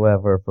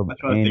whatsoever from I'm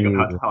trying to think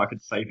of how I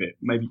could save it.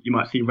 Maybe you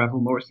might see Ravel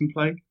Morrison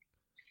play.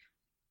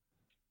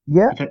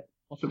 Yeah,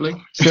 possibly.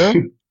 Sure.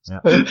 Yeah.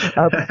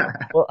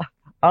 Well,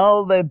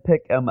 I'll then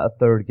pick a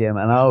third game,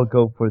 and I'll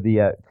go for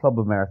the Club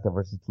America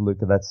versus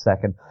Toluca. That's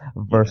second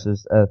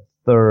versus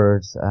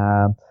third.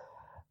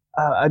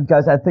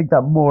 Guys, I think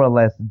that more or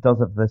less does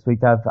it for this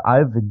week.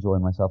 I've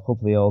enjoyed myself.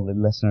 Hopefully, all the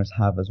listeners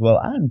have as well,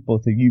 and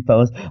both of you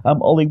fellas.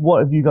 Ollie,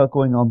 what have you got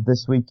going on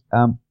this week?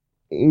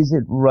 Is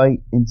it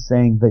right in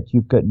saying that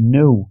you've got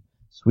no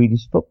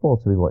Swedish football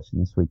to be watching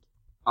this week?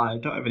 I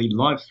don't have any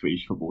live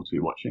Swedish football to be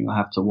watching. I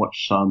have to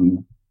watch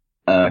some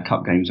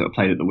cup games that are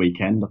played at the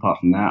weekend. Apart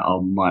from that, I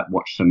might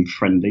watch some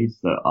friendlies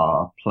that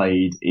are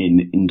played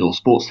in indoor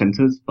sports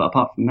centres. But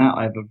apart from that,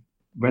 I have a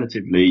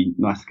relatively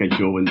nice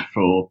schedule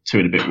for 2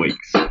 and a bit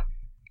weeks.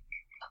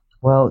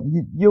 Well,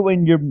 you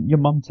and your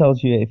mum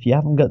tells you if you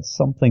haven't got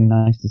something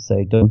nice to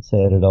say, don't say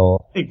it at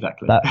all.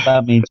 Exactly.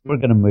 That means we're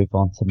going to move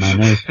on to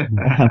Manu.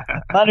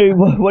 Manu,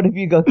 what have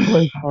you got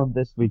going on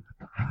this week?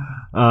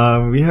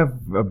 We have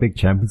a big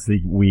Champions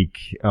League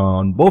week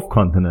on both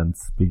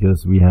continents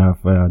because we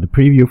have the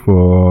preview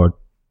for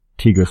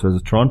Tigres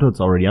versus Toronto.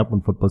 It's already up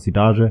on Football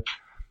Citage.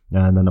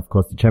 And then, of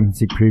course, the Champions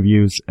League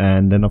previews.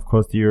 And then, of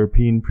course, the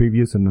European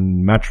previews and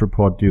then match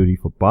report duty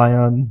for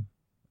Bayern.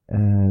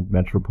 And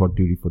match report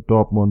duty for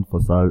Dortmund, for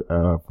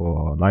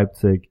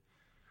Leipzig.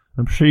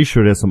 I'm pretty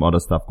sure there's some other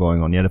stuff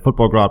going on. Yeah, the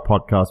Football Grad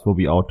podcast will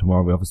be out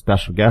tomorrow. We have a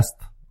special guest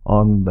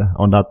on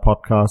that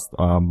podcast,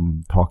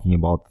 talking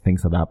about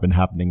things that have been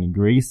happening in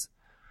Greece.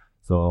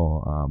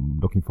 So,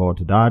 looking forward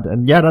to that.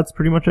 And yeah, that's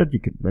pretty much it.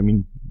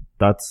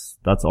 That's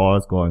all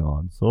that's going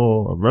on.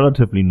 So, a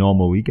relatively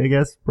normal week, I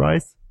guess,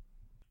 Bryce.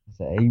 It's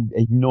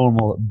a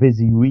normal,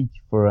 busy week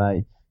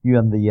for you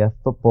and the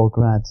Football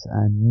Grads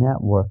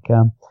network.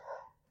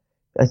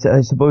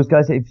 I suppose,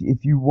 guys,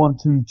 if you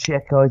want to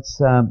check out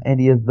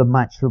any of the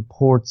match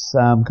reports,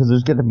 because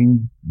there's going to be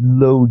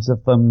loads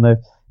of them there,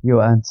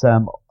 and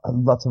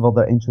lots of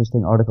other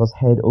interesting articles,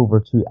 head over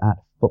to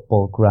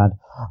 @FootballGrad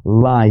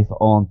Live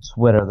on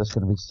Twitter. There's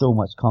going to be so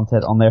much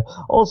content on there.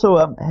 Also,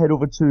 head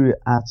over to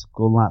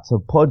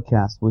 @Golazzo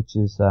Podcast, which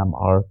is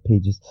our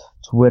page's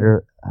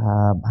Twitter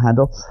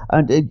handle.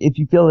 And if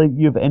you feel like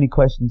you have any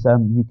questions,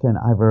 you can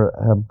either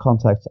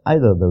contact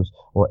either of those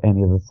or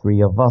any of the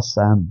three of us.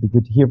 Be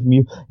good to hear from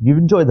you. If you've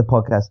enjoyed the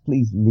podcast,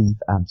 please leave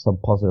some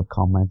positive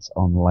comments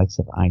on the likes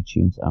of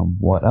iTunes and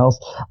what else.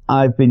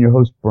 I've been your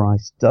host,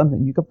 Bryce Dunn,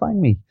 and you can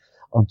find me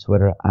on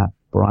Twitter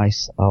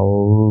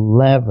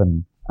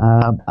 @Bryce11.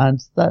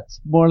 And that's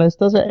more or less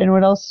does it.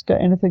 Anyone else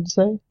got anything to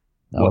say?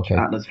 Watch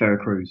Atlas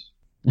Veracruz.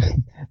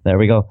 There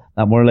we go.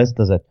 That more or less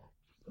does it.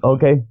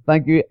 Okay,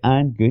 thank you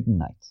and good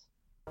night.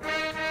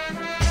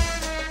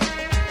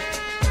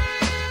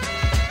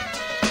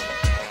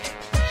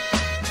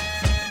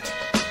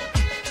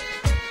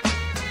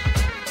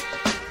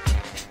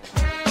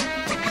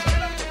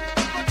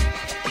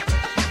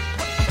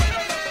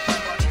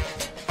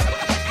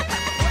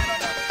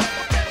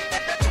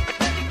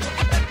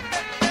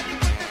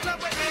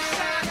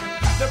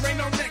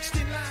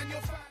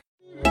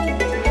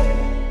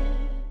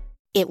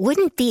 It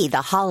wouldn't be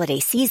the holiday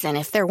season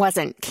if there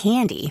wasn't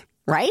candy,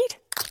 right?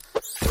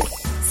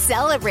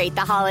 Celebrate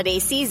the holiday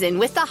season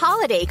with the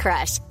Holiday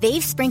Crush.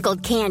 They've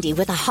sprinkled candy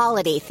with a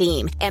holiday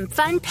theme and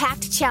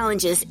fun-packed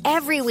challenges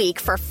every week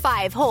for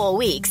 5 whole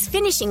weeks,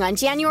 finishing on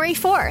January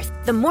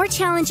 4th. The more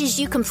challenges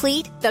you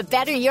complete, the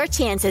better your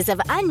chances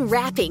of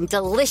unwrapping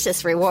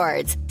delicious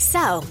rewards.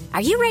 So,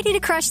 are you ready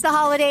to crush the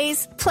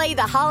holidays? Play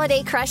the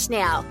Holiday Crush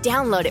now.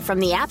 Download it from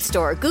the App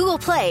Store, Google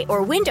Play,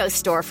 or Windows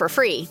Store for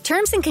free.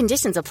 Terms and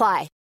conditions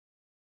apply.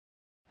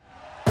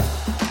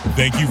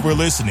 Thank you for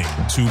listening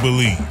to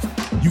Believe.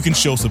 You can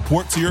show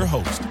support to your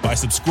host by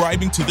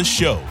subscribing to the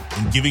show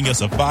and giving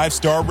us a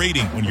 5-star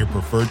rating on your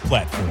preferred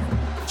platform.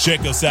 Check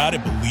us out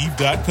at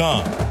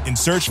Believe.com and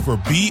search for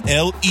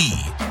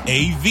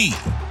BLEAV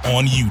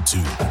on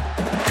YouTube.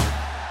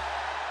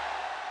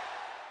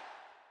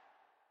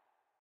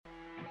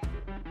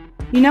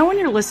 You know when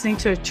you're listening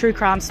to a true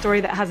crime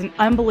story that has an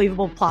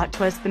unbelievable plot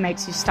twist that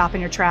makes you stop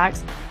in your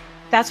tracks?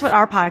 That's what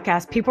our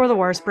podcast, People Are the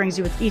Worst, brings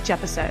you with each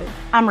episode.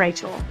 I'm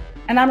Rachel.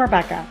 And I'm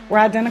Rebecca. We're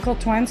identical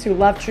twins who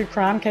love true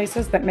crime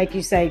cases that make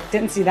you say,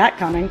 didn't see that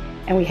coming,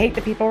 and we hate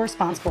the people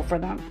responsible for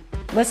them.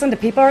 Listen to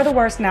People Are the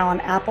Worst now on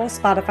Apple,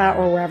 Spotify,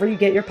 or wherever you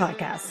get your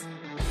podcasts.